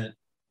management,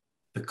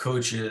 the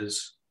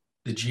coaches,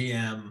 the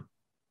GM,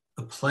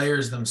 the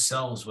players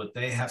themselves, what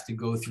they have to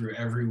go through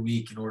every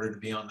week in order to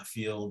be on the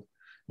field,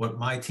 what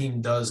my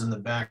team does in the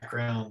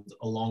background,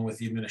 along with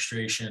the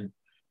administration,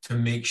 to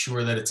make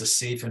sure that it's a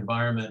safe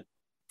environment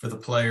for the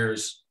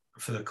players,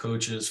 for the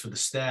coaches, for the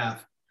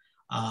staff,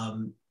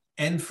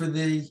 and for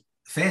the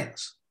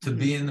fans to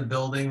be in the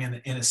building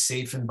and in a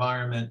safe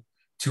environment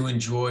to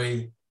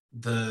enjoy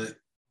the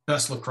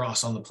best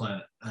lacrosse on the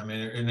planet. I mean,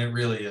 and it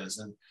really is.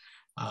 And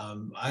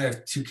I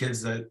have two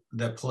kids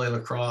that play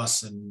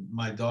lacrosse, and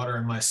my daughter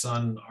and my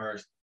son are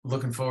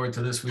looking forward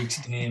to this week's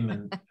game,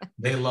 and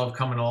they love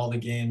coming to all the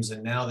games.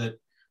 And now that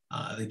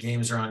the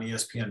games are on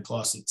ESPN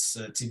Plus,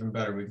 it's even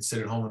better. We can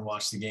sit at home and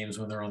watch the games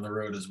when they're on the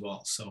road as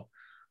well. So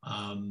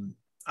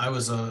I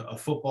was a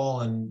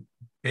football and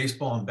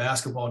baseball and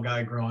basketball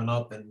guy growing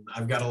up, and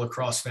I've got a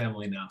lacrosse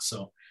family now.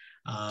 So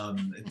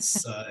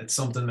it's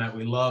something that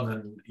we love,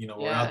 and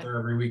we're out there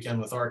every weekend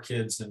with our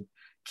kids, and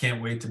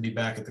can't wait to be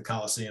back at the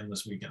Coliseum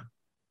this weekend.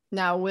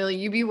 Now, will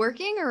you be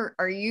working, or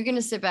are you going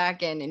to sit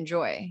back and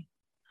enjoy?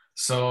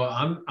 So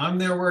I'm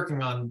there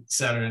working on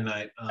Saturday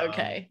night.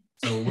 Okay.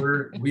 So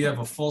we have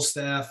a full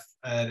staff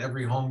at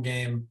every home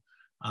game.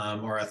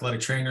 Our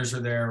athletic trainers are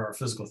there, our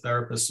physical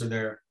therapists are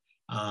there,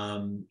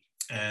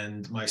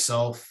 and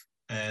myself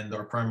and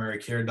our primary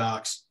care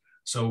docs.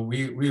 So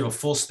we have a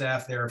full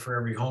staff there for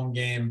every home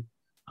game.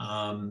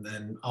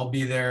 And I'll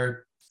be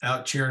there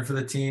out cheering for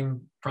the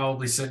team,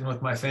 probably sitting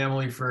with my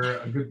family for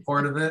a good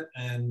part of it,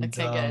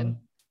 and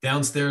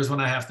downstairs when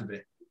I have to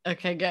be.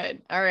 Okay,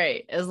 good. All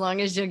right. As long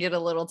as you get a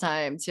little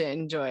time to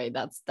enjoy,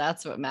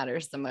 that's what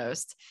matters the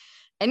most.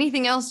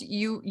 Anything else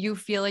you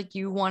feel like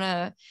you want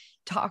to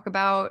talk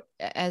about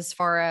as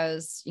far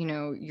as,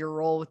 your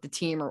role with the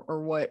team,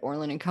 or what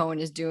Orland and Cohen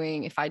is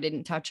doing, if I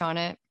didn't touch on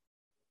it?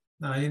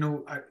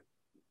 No,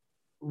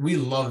 we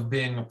love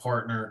being a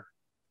partner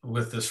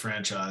with this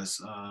franchise.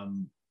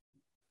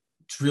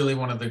 It's really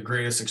one of the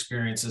greatest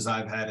experiences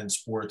I've had in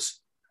sports,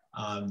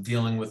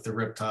 dealing with the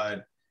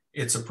Riptide.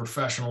 It's a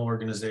professional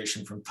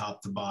organization from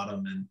top to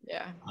bottom. And,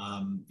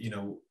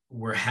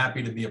 we're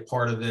happy to be a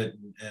part of it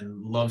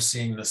and love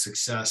seeing the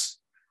success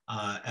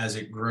as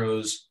it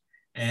grows.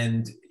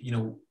 And, you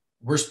know,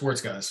 we're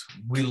sports guys.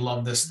 We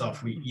love this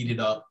stuff. We eat it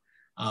up.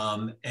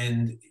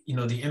 And, you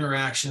know, the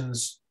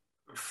interactions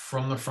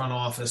from the front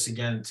office,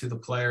 again, to the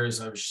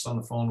players. I was just on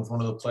the phone with one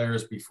of the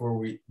players before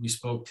we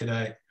spoke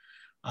today.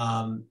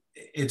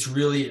 It's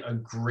really a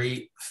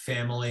great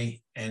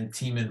family and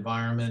team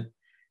environment.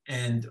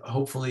 And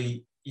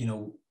hopefully, you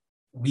know,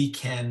 we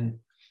can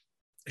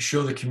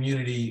show the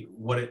community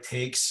what it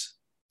takes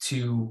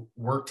to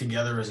work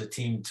together as a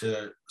team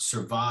to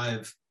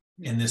survive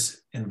in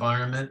this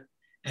environment,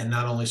 and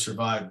not only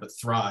survive, but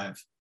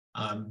thrive,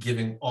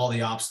 given all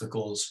the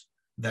obstacles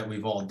that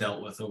we've all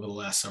dealt with over the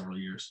last several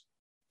years.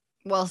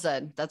 Well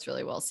said. That's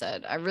really well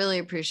said. I really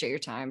appreciate your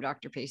time,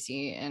 Dr.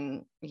 Paci.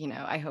 And, you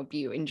know, I hope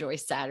you enjoy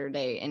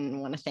Saturday,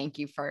 and want to thank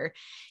you for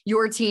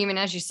your team. And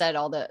as you said,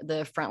 all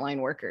the frontline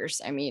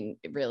workers. I mean,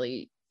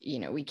 really, you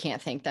know, we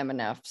can't thank them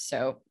enough.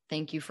 So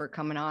thank you for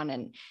coming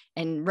on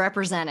and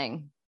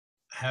representing.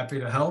 Happy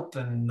to help,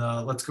 and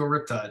let's go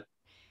Riptide.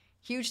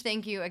 Huge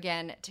thank you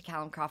again to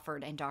Callum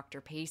Crawford and Dr.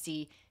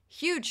 Paci.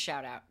 Huge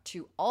shout out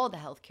to all the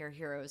healthcare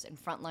heroes and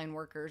frontline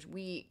workers.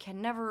 We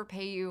can never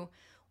repay you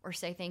or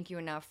say thank you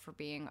enough for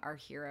being our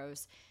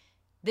heroes.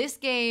 This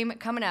game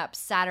coming up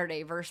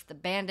Saturday versus the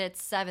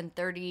Bandits,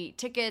 7:30.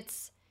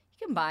 Tickets,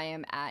 you can buy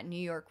them at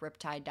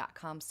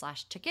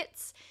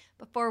newyorkriptide.com/tickets.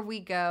 Before we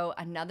go,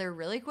 another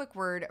really quick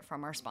word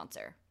from our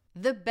sponsor.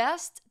 The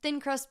best thin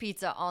crust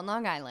pizza on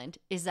Long Island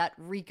is at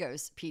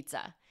Rico's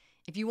Pizza.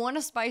 If you want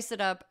to spice it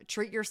up,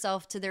 treat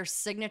yourself to their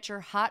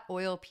signature hot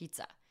oil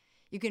pizza.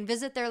 You can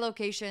visit their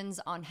locations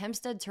on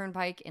Hempstead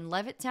Turnpike in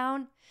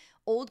Levittown,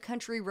 Old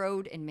Country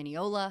Road in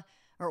Mineola,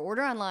 or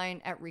order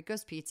online at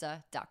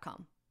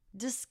ricospizza.com.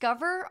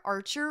 Discover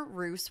Archer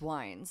Roos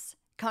Wines,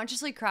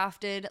 consciously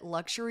crafted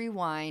luxury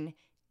wine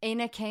in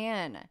a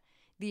can,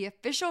 the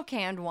official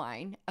canned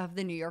wine of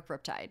the New York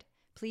Riptide.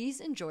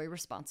 Please enjoy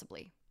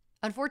responsibly.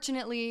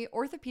 Unfortunately,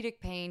 orthopedic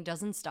pain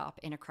doesn't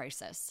stop in a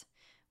crisis.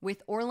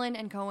 With Orlin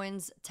 &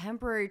 Cohen's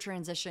temporary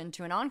transition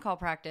to an on-call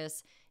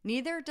practice,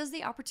 neither does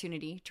the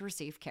opportunity to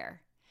receive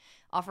care.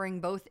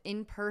 Offering both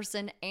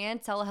in-person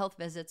and telehealth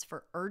visits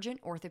for urgent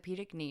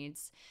orthopedic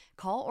needs,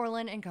 call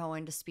Orlin &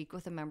 Cohen to speak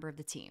with a member of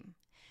the team.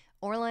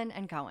 Orlin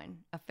 &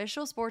 Cohen,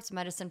 official sports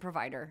medicine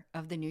provider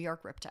of the New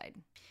York Riptide.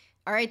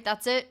 All right,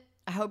 that's it.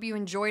 I hope you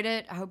enjoyed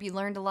it. I hope you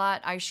learned a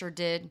lot. I sure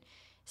did.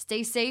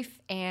 Stay safe,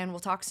 and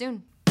we'll talk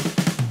soon.